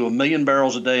to 1 million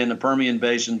barrels a day in the Permian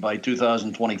Basin by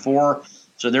 2024.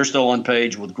 So they're still on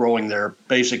page with growing their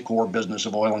basic core business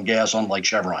of oil and gas, unlike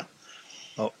Chevron.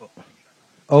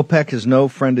 OPEC is no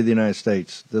friend of the United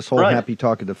States. This whole happy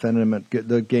talk of defending them,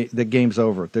 the game's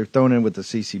over. They're thrown in with the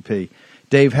CCP.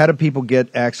 Dave, how do people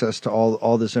get access to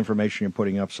all this information you're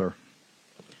putting up, sir?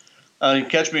 You can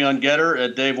catch me on Getter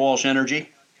at Dave Walsh Energy.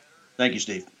 Thank you,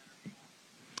 Steve.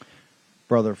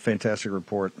 Brother, fantastic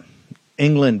report.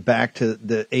 England back to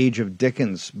the age of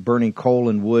Dickens, burning coal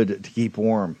and wood to keep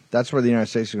warm. That's where the United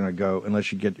States is going to go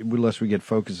unless we get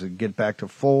focused and get back to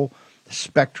full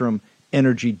spectrum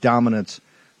energy dominance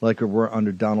like we were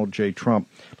under Donald J. Trump.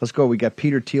 Let's go. We got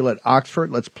Peter Thiel at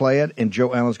Oxford. Let's play it. And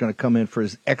Joe Allen's going to come in for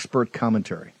his expert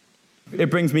commentary.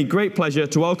 It brings me great pleasure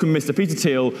to welcome Mr. Peter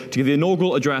Thiel to give the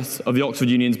inaugural address of the Oxford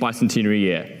Union's bicentenary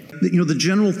year. The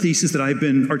general thesis that I've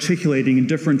been articulating in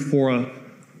different fora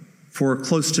for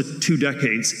close to 2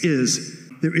 decades is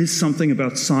there is something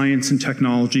about science and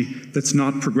technology that's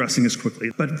not progressing as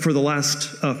quickly. But for the last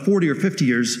 40 or 50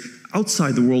 years,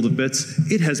 outside the world of bits,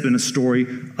 it has been a story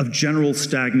of general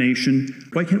stagnation.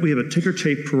 Why can't we have a ticker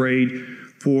tape parade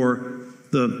for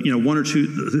the one or two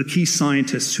the key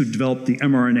scientists who developed the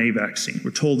mRNA vaccine?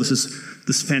 We're told this is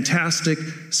this fantastic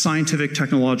scientific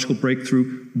technological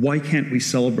breakthrough. Why can't we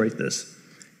celebrate this?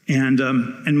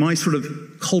 And my sort of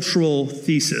cultural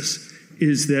thesis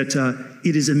is that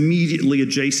it is immediately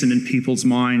adjacent in people's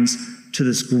minds to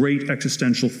this great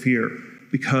existential fear,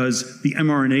 because the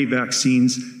mRNA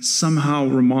vaccines somehow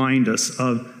remind us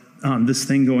of this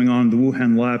thing going on in the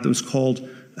Wuhan lab that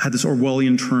had this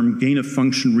Orwellian term,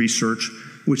 gain-of-function research,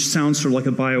 which sounds sort of like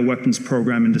a bioweapons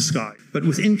program in disguise. But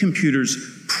within computers,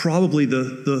 probably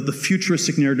the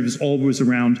futuristic narrative is always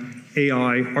around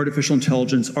AI, artificial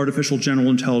intelligence, artificial general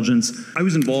intelligence. I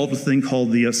was involved with a thing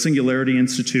called the Singularity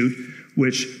Institute,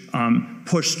 which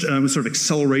pushed sort of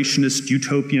accelerationist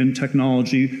utopian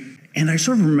technology. And I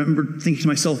sort of remember thinking to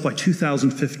myself, by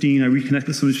 2015, I reconnected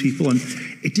with some of these people, and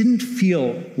it didn't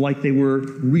feel like they were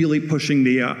really pushing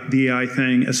the AI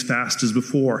thing as fast as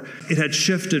before. It had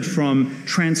shifted from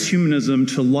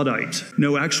transhumanism to Luddite.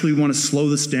 No, actually, we want to slow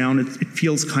this down. It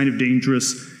feels kind of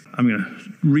dangerous. I'm going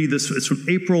to read this. It's from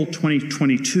April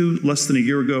 2022, less than a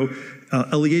year ago.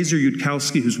 Eliezer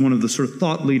Yudkowsky, who's one of the sort of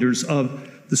thought leaders of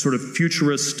the sort of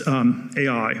futurist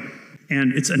AI,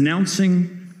 and it's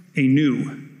announcing a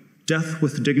new death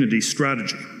with dignity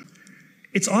strategy.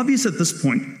 It's obvious at this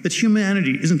point that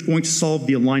humanity isn't going to solve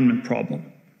the alignment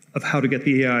problem of how to get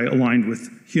the AI aligned with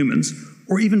humans,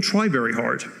 or even try very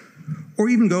hard, or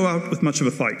even go out with much of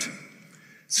a fight.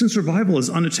 Since survival is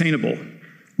unattainable,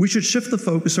 we should shift the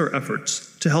focus of our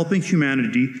efforts to helping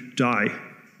humanity die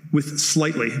with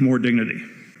slightly more dignity.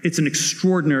 It's an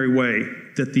extraordinary way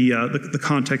that the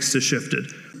context has shifted.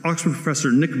 Oxford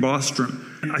professor Nick Bostrom,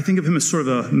 I think of him as sort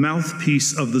of a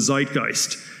mouthpiece of the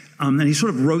zeitgeist. And he sort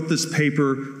of wrote this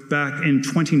paper back in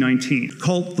 2019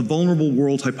 called The Vulnerable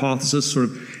World Hypothesis,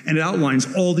 and it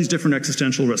outlines all these different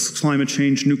existential risks: climate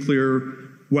change, nuclear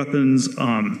weapons,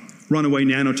 runaway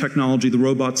nanotechnology, the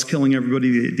robots killing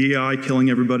everybody, the AI killing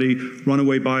everybody,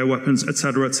 runaway bioweapons, et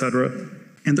cetera, et cetera.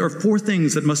 And there are 4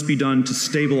 things that must be done to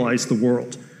stabilize the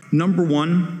world. Number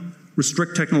 1,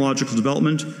 restrict technological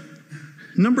development.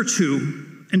 Number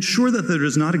 2, ensure that there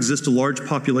does not exist a large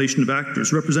population of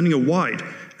actors representing a wide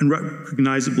and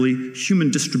recognizably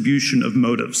human distribution of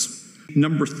motives.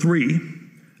 Number 3,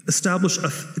 establish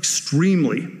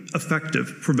extremely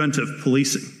effective preventive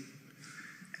policing.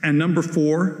 And number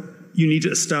 4, you need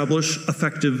to establish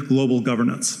effective global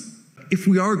governance. If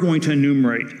we are going to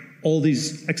enumerate all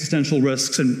these existential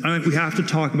risks, and we have to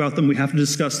talk about them, we have to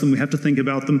discuss them, we have to think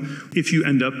about them. If you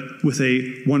end up with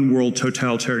a one-world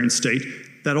totalitarian state,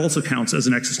 that also counts as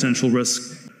an existential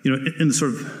risk. In the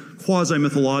sort of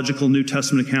quasi-mythological New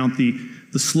Testament account,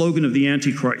 the slogan of the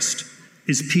Antichrist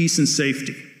is peace and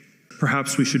safety.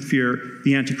 Perhaps we should fear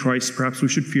the Antichrist, perhaps we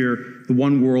should fear the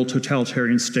one-world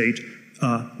totalitarian state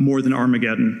more than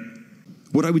Armageddon.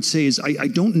 What I would say is I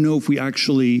don't know if we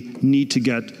actually need to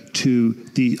get to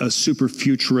the super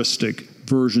futuristic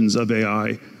versions of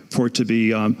AI for it to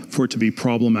be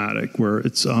problematic, where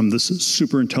it's this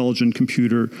super intelligent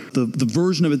computer. The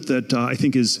version of it that I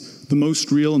think is the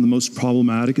most real and the most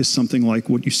problematic is something like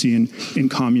what you see in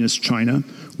communist China,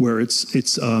 where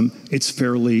it's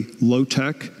fairly low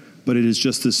tech, but it is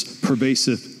just this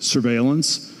pervasive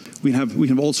surveillance. We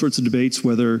have all sorts of debates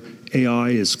whether AI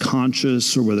is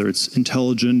conscious or whether it's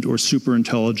intelligent or super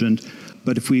intelligent.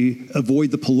 But if we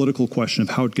avoid the political question of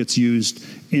how it gets used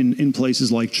in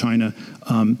places like China,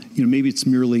 maybe it's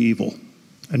merely evil.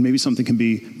 And maybe something can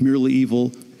be merely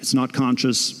evil. It's not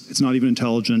conscious. It's not even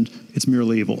intelligent. It's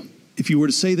merely evil. If you were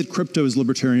to say that crypto is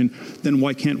libertarian, then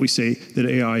why can't we say that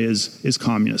AI is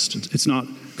communist? It's not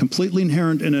completely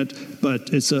inherent in it, but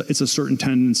it's a certain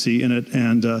tendency in it.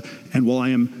 And while I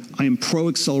am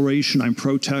pro-acceleration, I'm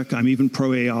pro-tech, I'm even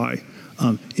pro-AI,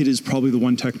 it is probably the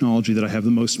one technology that I have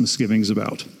the most misgivings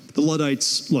about. The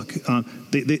Luddites, look,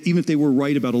 even if they were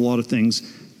right about a lot of things,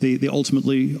 they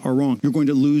ultimately are wrong. You're going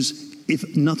to lose,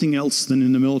 if nothing else, than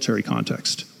in the military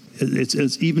context.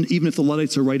 Even if the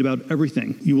Luddites are right about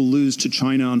everything, you will lose to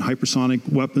China on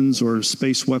hypersonic weapons or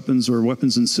space weapons or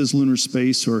weapons in cislunar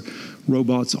space or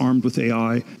robots armed with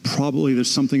AI. Probably there's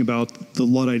something about the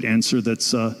Luddite answer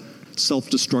that's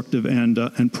self-destructive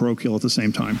and parochial at the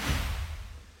same time.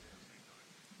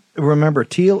 Remember,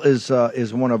 Thiel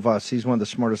is one of us. He's one of the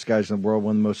smartest guys in the world,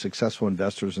 one of the most successful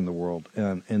investors in the world,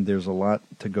 and there's a lot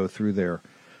to go through there.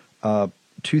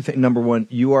 Two things. Number one,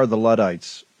 you are the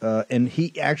Luddites, and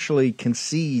he actually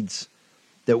concedes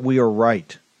that we are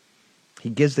right. He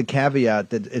gives the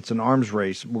caveat that it's an arms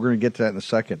race. We're going to get to that in a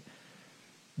second.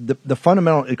 The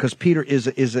fundamental, because Peter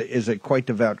is a quite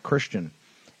devout Christian,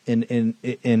 and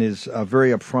is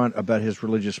very upfront about his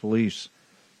religious beliefs,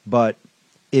 but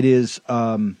it is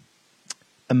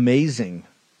amazing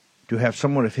to have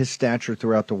someone of his stature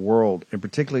throughout the world, and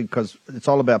particularly because it's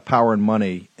all about power and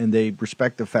money, and they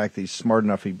respect the fact that he's smart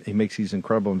enough, he makes these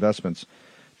incredible investments.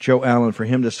 Joe Allen, for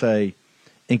him to say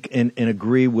and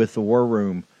agree with the War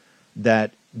Room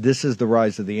that this is the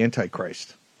rise of the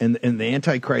Antichrist. And the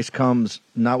Antichrist comes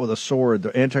not with a sword.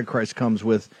 The Antichrist comes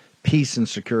with peace and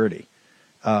security.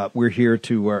 We're here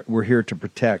to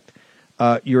protect.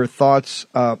 Your thoughts,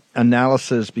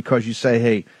 analysis, because you say,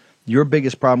 hey, your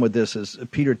biggest problem with this is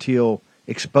Peter Thiel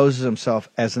exposes himself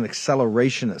as an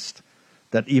accelerationist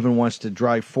that even wants to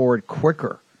drive forward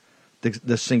quicker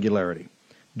the singularity.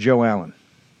 Joe Allen.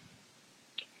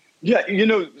 Yeah,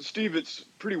 Steve, it's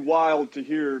pretty wild to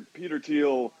hear Peter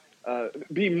Thiel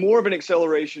be more of an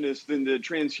accelerationist than the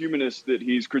transhumanist that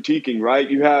he's critiquing, right?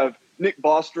 You have Nick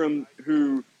Bostrom,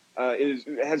 who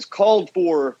has called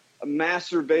for a mass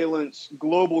surveillance,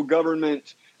 global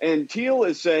government, and Thiel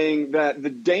is saying that the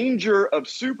danger of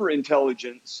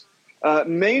superintelligence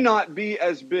may not be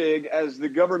as big as the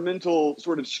governmental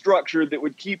sort of structure that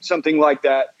would keep something like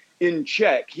that in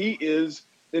check. He is,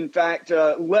 in fact,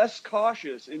 less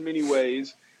cautious in many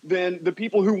ways than the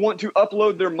people who want to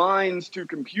upload their minds to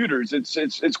computers.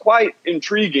 It's quite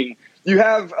intriguing. You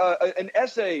have an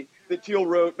essay that Thiel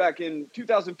wrote back in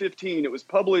 2015. It was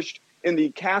published in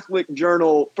the Catholic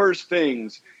journal First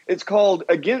Things. It's called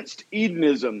Against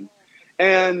Edenism.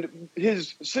 And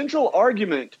his central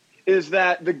argument is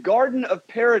that the Garden of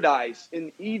Paradise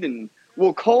in Eden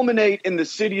will culminate in the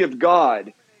city of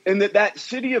God, and that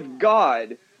city of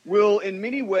God will in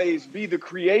many ways be the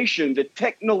creation, the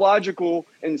technological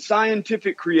and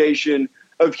scientific creation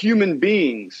of human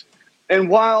beings. And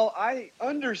while I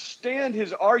understand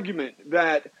his argument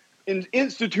that in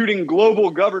instituting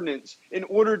global governance in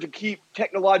order to keep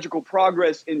technological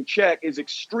progress in check is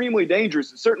extremely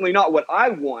dangerous, it's certainly not what I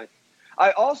want, I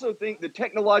also think the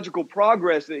technological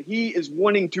progress that he is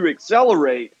wanting to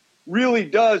accelerate really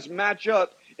does match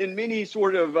up in many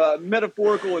sort of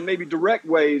metaphorical and maybe direct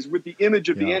ways with the image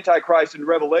of the Antichrist in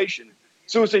Revelation.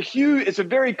 So it's a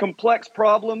very complex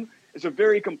problem. It's a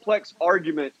very complex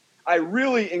argument. I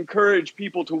really encourage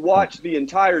people to watch the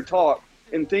entire talk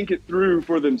and think it through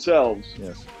for themselves.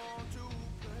 Yes.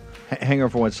 Hang on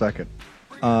for 1 second.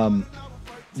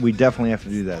 We definitely have to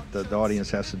do that. The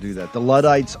audience has to do that. The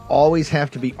Luddites always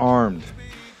have to be armed.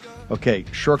 Okay,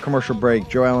 short commercial break.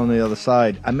 Joe Allen on the other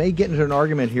side. I may get into an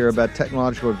argument here about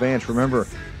technological advance. Remember,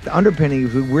 the underpinning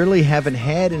is we really haven't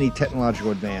had any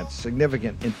technological advance,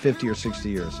 significant, in 50 or 60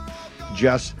 years.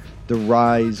 Just the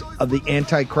rise of the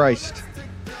Antichrist.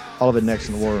 All of it next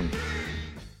in the War Room.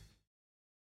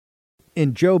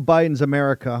 In Joe Biden's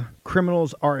America,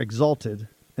 criminals are exalted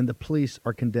and the police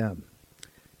are condemned.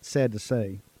 It's sad to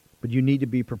say, but you need to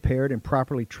be prepared and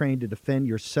properly trained to defend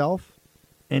yourself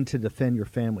and to defend your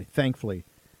family. Thankfully,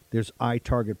 there's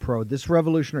iTarget Pro. This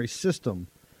revolutionary system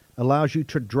allows you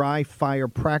to dry fire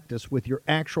practice with your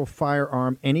actual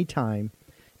firearm anytime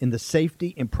in the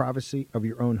safety and privacy of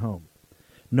your own home.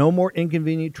 No more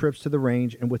inconvenient trips to the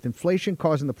range, and with inflation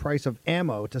causing the price of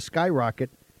ammo to skyrocket,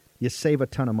 you save a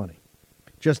ton of money.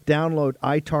 Just download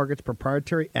iTarget's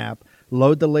proprietary app,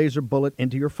 load the laser bullet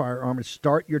into your firearm, and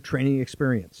start your training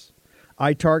experience.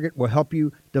 iTarget will help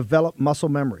you develop muscle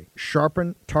memory,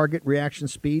 sharpen target reaction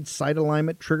speed, sight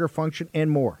alignment, trigger function, and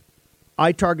more.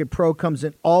 iTarget Pro comes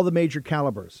in all the major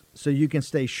calibers, so you can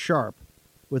stay sharp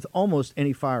with almost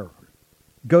any firearm.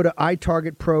 Go to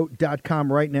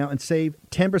itargetpro.com right now and save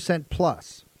 10%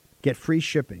 plus. Get free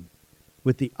shipping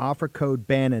with the offer code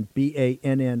BANNON,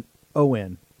 BANNON,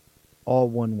 all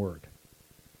one word.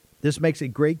 This makes a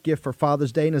great gift for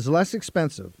Father's Day and is less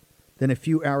expensive than a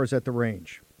few hours at the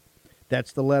range.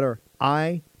 That's the letter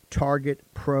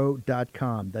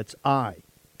itargetpro.com. That's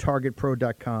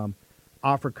itargetpro.com.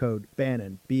 Offer code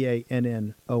BANNON,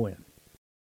 BANNON.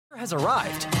 Has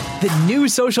arrived. The new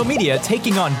social media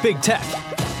taking on big tech,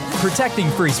 protecting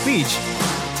free speech,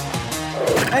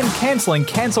 and canceling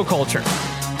cancel culture.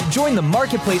 Join the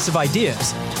marketplace of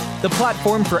ideas. The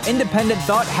platform for independent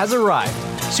thought has arrived.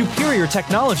 Superior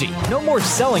technology. No more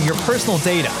selling your personal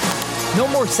data. No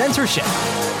more censorship.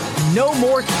 No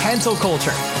more cancel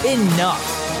culture.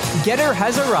 Enough. Getter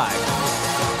has arrived.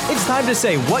 It's time to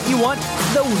say what you want,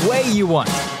 the way you want.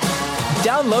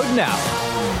 Download now.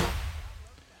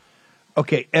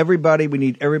 Okay, everybody, we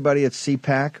need everybody at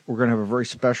CPAC. We're going to have a very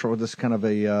special, this kind of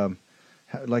a,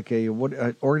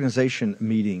 organization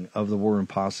meeting of the War Room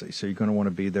Posse. So you're going to want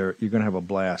to be there. You're going to have a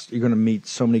blast. You're going to meet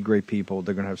so many great people.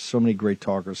 They're going to have so many great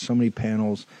talkers, so many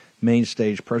panels, main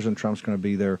stage. President Trump's going to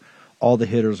be there. All the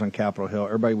hitters on Capitol Hill.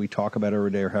 Everybody we talk about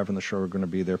every day or having the show are going to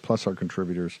be there, plus our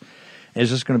contributors. And it's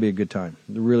just going to be a good time.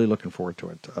 Really looking forward to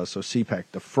it. So CPAC,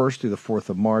 the 1st through the 4th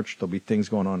of March, there'll be things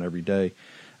going on every day.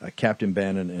 Captain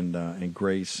Bannon and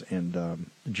Grace and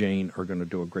Jane are going to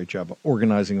do a great job of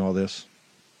organizing all this.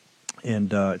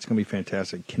 And it's going to be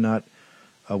fantastic. Cannot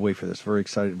wait for this. Very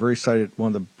excited. Very excited.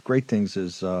 One of the great things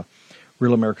is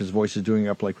Real America's Voice is doing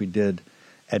up like we did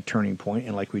at Turning Point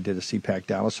and like we did at CPAC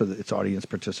Dallas, so that it's audience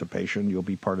participation. You'll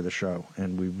be part of the show.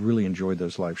 And we really enjoyed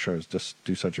those live shows. Just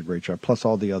do such a great job. Plus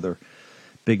all the other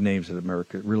big names at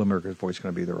Real America's Voice are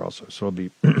going to be there also. So it'll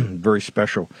be very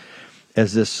special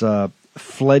as this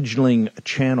fledgling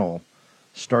channel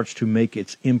starts to make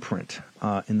its imprint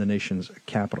in the nation's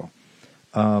capital.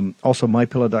 Also,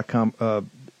 MyPillow.com.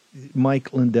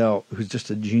 Mike Lindell, who's just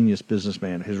a genius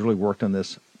businessman, has really worked on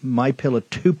this. MyPillow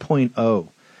 2.0,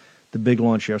 the big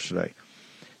launch yesterday.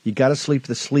 You got to sleep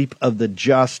the sleep of the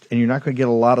just, and you're not going to get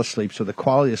a lot of sleep, so the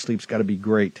quality of sleep's got to be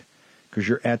great because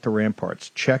you're at the ramparts.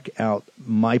 Check out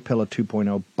MyPillow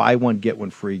 2.0. Buy one, get one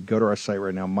free. Go to our site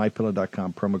right now,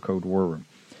 MyPillow.com, promo code WARROOM.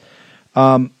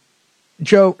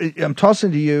 Joe, I'm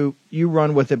tossing to you. You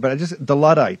run with it, but the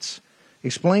Luddites.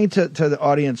 Explain to the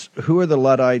audience, who are the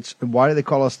Luddites, and why do they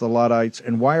call us the Luddites,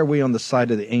 and why are we on the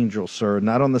side of the angels, sir,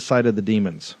 not on the side of the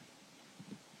demons?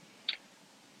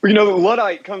 You know,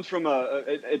 Luddite comes from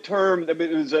a term,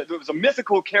 it was a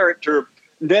mythical character,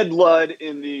 Ned Ludd,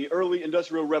 in the early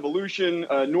Industrial Revolution,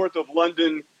 north of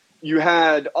London. You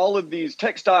had all of these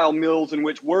textile mills in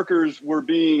which workers were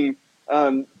being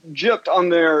gypped on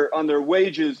their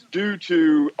wages due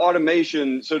to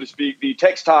automation, so to speak, the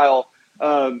textile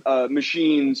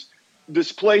machines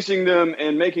displacing them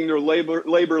and making their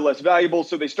labor less valuable.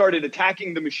 So they started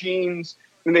attacking the machines,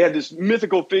 and they had this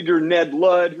mythical figure, Ned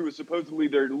Ludd, who was supposedly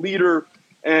their leader.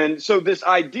 And so this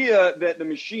idea that the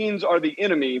machines are the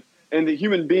enemy and that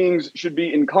human beings should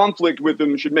be in conflict with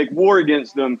them, should make war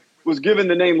against them, was given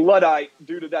the name Luddite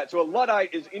due to that. So a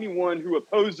Luddite is anyone who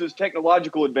opposes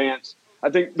technological advance. I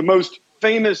think the most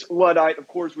famous Luddite, of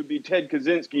course, would be Ted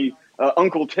Kaczynski,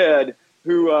 Uncle Ted,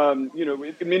 who,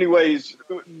 in many ways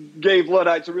gave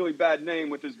Luddites a really bad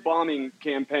name with his bombing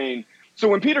campaign. So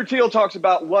when Peter Thiel talks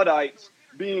about Luddites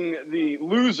being the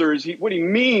losers, what he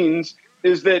means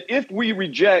is that if we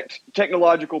reject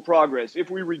technological progress, if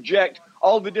we reject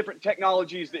all the different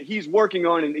technologies that he's working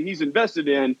on and that he's invested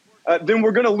in, then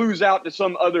we're going to lose out to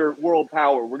some other world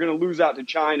power. We're going to lose out to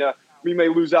China. We may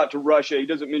lose out to Russia. He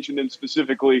doesn't mention them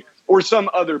specifically, or some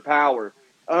other power.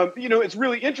 It's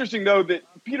really interesting, though, that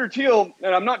Peter Thiel,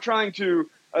 and I'm not trying to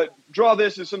draw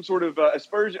this as some sort of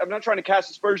aspersion. I'm not trying to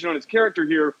cast aspersion on his character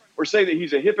here or say that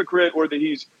he's a hypocrite or that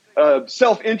he's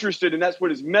self-interested and that's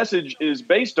what his message is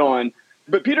based on.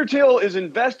 But Peter Thiel is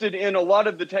invested in a lot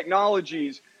of the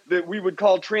technologies that we would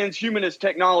call transhumanist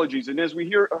technologies. And as we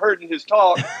heard in his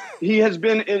talk, he has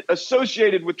been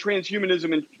associated with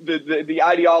transhumanism and the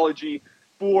ideology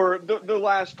for the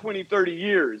last 20, 30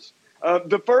 years.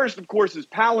 The first, of course, is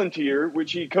Palantir,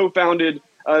 which he co-founded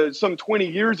some 20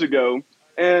 years ago.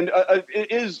 And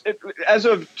as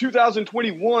of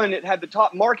 2021, it had the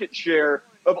top market share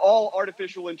of all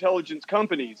artificial intelligence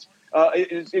companies.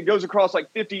 It goes across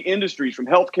like 50 industries, from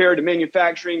healthcare to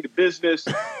manufacturing to business.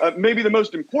 Maybe the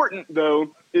most important,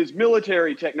 though, is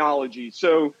military technology.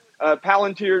 So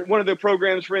Palantir, one of the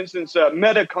programs, for instance,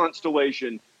 Meta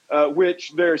Constellation,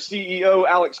 which their CEO,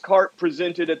 Alex Karp,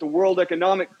 presented at the World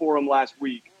Economic Forum last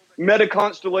week. Meta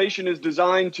Constellation is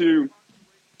designed to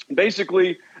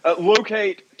basically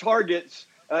locate targets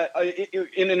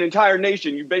in an entire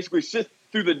nation. You basically sift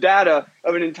through the data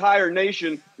of an entire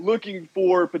nation looking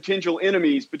for potential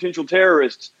enemies, potential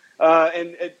terrorists.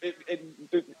 And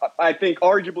I think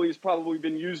arguably has probably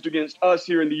been used against us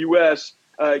here in the U.S.,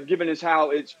 given as how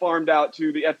it's farmed out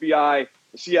to the FBI,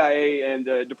 CIA,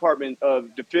 and Department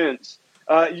of Defense.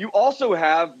 You also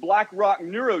have BlackRock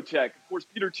Neurotech. Of course,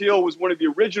 Peter Thiel was one of the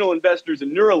original investors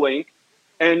in Neuralink,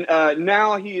 and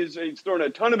now he's thrown a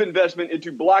ton of investment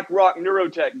into BlackRock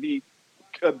Neurotech, the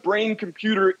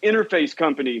brain-computer interface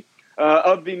company.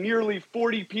 Of the nearly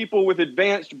 40 people with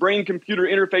advanced brain-computer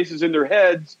interfaces in their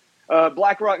heads,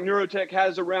 BlackRock Neurotech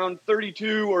has around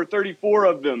 32 or 34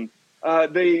 of them.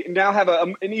 They now have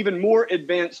an even more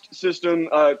advanced system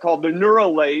called the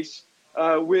Neuralace,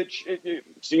 which it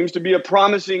seems to be a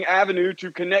promising avenue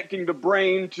to connecting the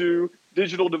brain to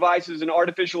digital devices and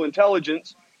artificial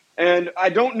intelligence. And I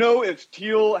don't know if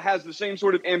Thiel has the same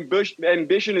sort of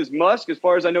ambition as Musk. As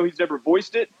far as I know, he's never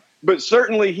voiced it, but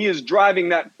certainly he is driving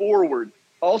that forward.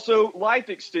 Also, life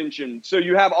extension. So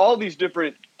you have all these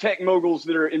different tech moguls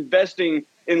that are investing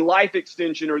in life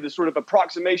extension, or this sort of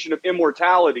approximation of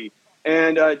immortality.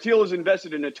 And Thiel has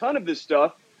invested in a ton of this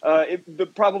stuff.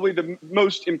 Probably the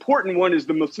most important one is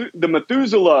the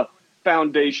Methuselah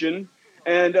Foundation.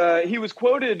 And he was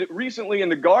quoted recently in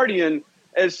The Guardian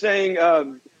as saying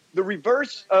the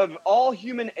reverse of all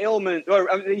human ailments,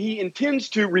 he intends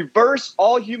to reverse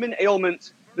all human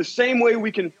ailments the same way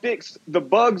we can fix the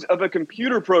bugs of a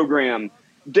computer program.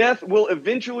 Death will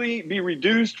eventually be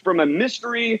reduced from a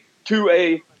mystery to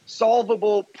a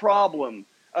solvable problem.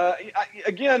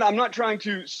 Again, I'm not trying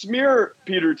to smear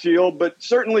Peter Thiel, but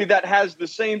certainly that has the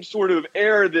same sort of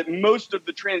air that most of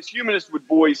the transhumanists would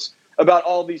voice about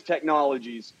all these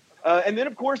technologies. And then,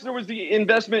 of course, there was the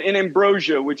investment in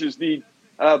Ambrosia, which is the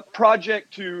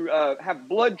project to have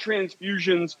blood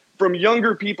transfusions from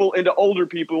younger people into older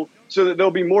people so that they'll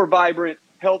be more vibrant,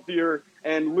 healthier,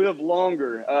 and live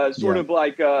longer, sort of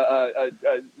like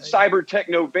cyber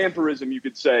techno vampirism, you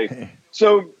could say.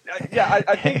 So, I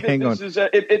think that this is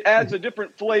it adds a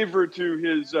different flavor to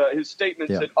his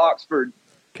statements at Oxford.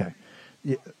 Okay.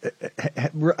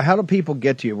 How do people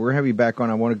get to you? We're having you back on.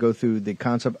 I want to go through the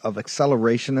concept of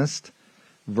accelerationist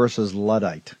versus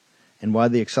Luddite, and why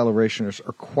the accelerationists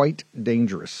are quite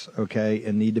dangerous, okay,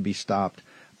 and need to be stopped.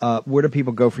 Where do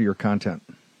people go for your content?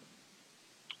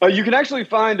 You can actually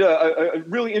find a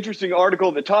really interesting article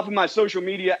at the top of my social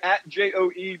media at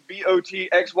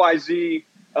JOEBOTXYZ.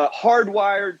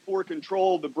 Hardwired for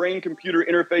Control. The brain-computer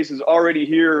interface is already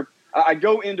here. I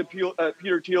go into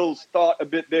Peter Thiel's thought a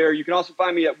bit there. You can also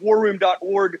find me at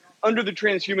warroom.org under the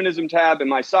Transhumanism tab, and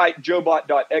my site,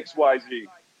 jobot.xyz.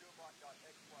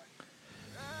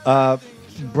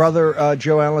 Brother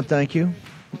Joe Allen, thank you.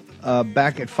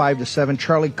 Back at 5 to 7,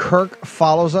 Charlie Kirk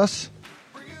follows us.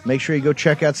 Make sure you go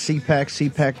check out CPAC,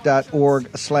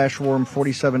 cpac.org/worm,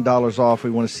 $47 off.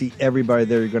 We want to see everybody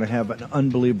there. You're going to have an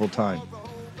unbelievable time.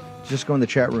 Just go in the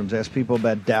chat rooms, ask people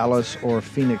about Dallas or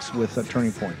Phoenix with a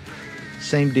Turning Point.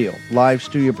 Same deal. Live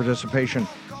studio participation.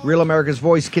 Real America's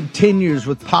Voice continues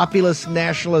with populist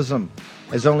nationalism,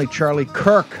 as only Charlie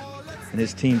Kirk and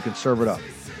his team can serve it up.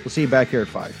 We'll see you back here at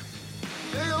 5.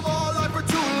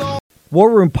 War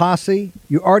Room Posse,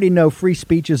 you already know free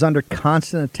speech is under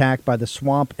constant attack by the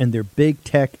swamp and their big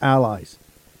tech allies.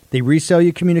 They resell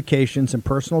your communications and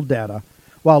personal data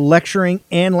while lecturing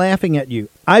and laughing at you.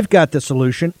 I've got the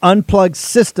solution. Unplugged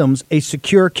Systems, a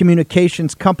secure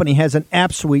communications company, has an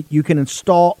app suite you can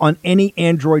install on any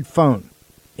Android phone,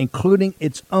 including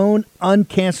its own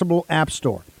uncancelable app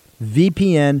store,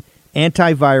 VPN,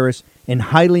 antivirus, and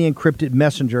highly encrypted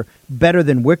messenger, better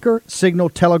than Wickr, Signal,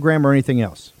 Telegram, or anything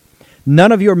else.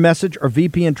 None of your message or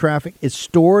VPN traffic is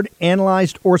stored,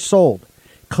 analyzed, or sold.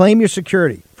 Claim your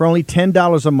security for only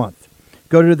 $10 a month.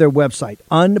 Go to their website,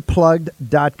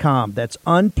 unplugged.com. That's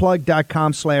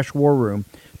unplugged.com/warroom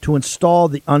to install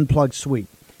the Unplugged suite.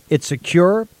 It's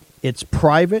secure, it's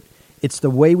private, it's the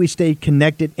way we stay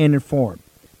connected and informed.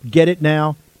 Get it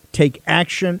now. Take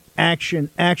action,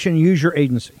 action, action. Use your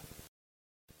agency.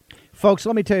 Folks,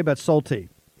 let me tell you about Solti.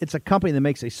 It's a company that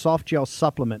makes a soft gel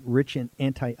supplement rich in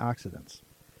antioxidants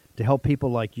to help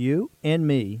people like you and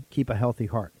me keep a healthy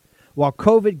heart. While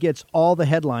COVID gets all the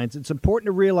headlines, it's important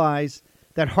to realize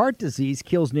that heart disease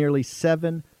kills nearly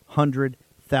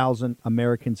 700,000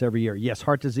 Americans every year. Yes,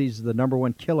 heart disease is the number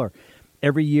one killer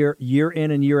every year, year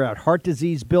in and year out. Heart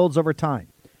disease builds over time.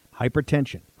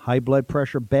 Hypertension, high blood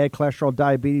pressure, bad cholesterol,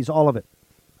 diabetes, all of it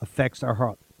affects our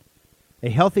heart. A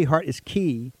healthy heart is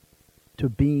key to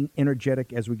being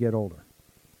energetic as we get older.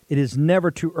 It is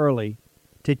never too early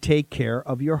to take care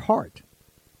of your heart.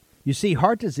 You see,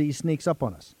 heart disease sneaks up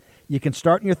on us. You can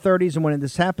start in your 30s, and when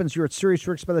this happens, you're at serious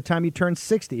risk by the time you turn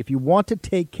 60. If you want to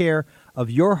take care of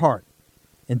your heart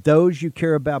and those you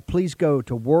care about, please go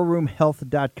to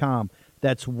warroomhealth.com.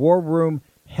 That's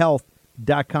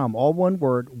warroomhealth.com. All one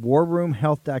word,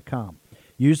 warroomhealth.com.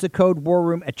 Use the code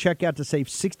WARROOM at checkout to save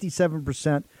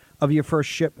 67% of your first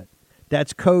shipment.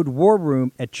 That's code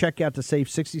WARROOM at checkout to save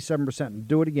 67%. And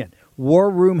do it again. War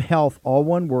Room Health, all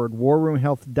one word,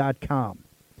 warroomhealth.com.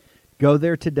 Go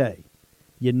there today.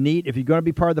 If you're going to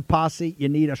be part of the posse, you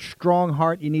need a strong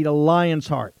heart. You need a lion's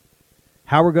heart.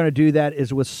 How we're going to do that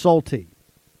is with Salty.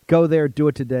 Go there, do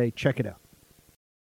it today. Check it out.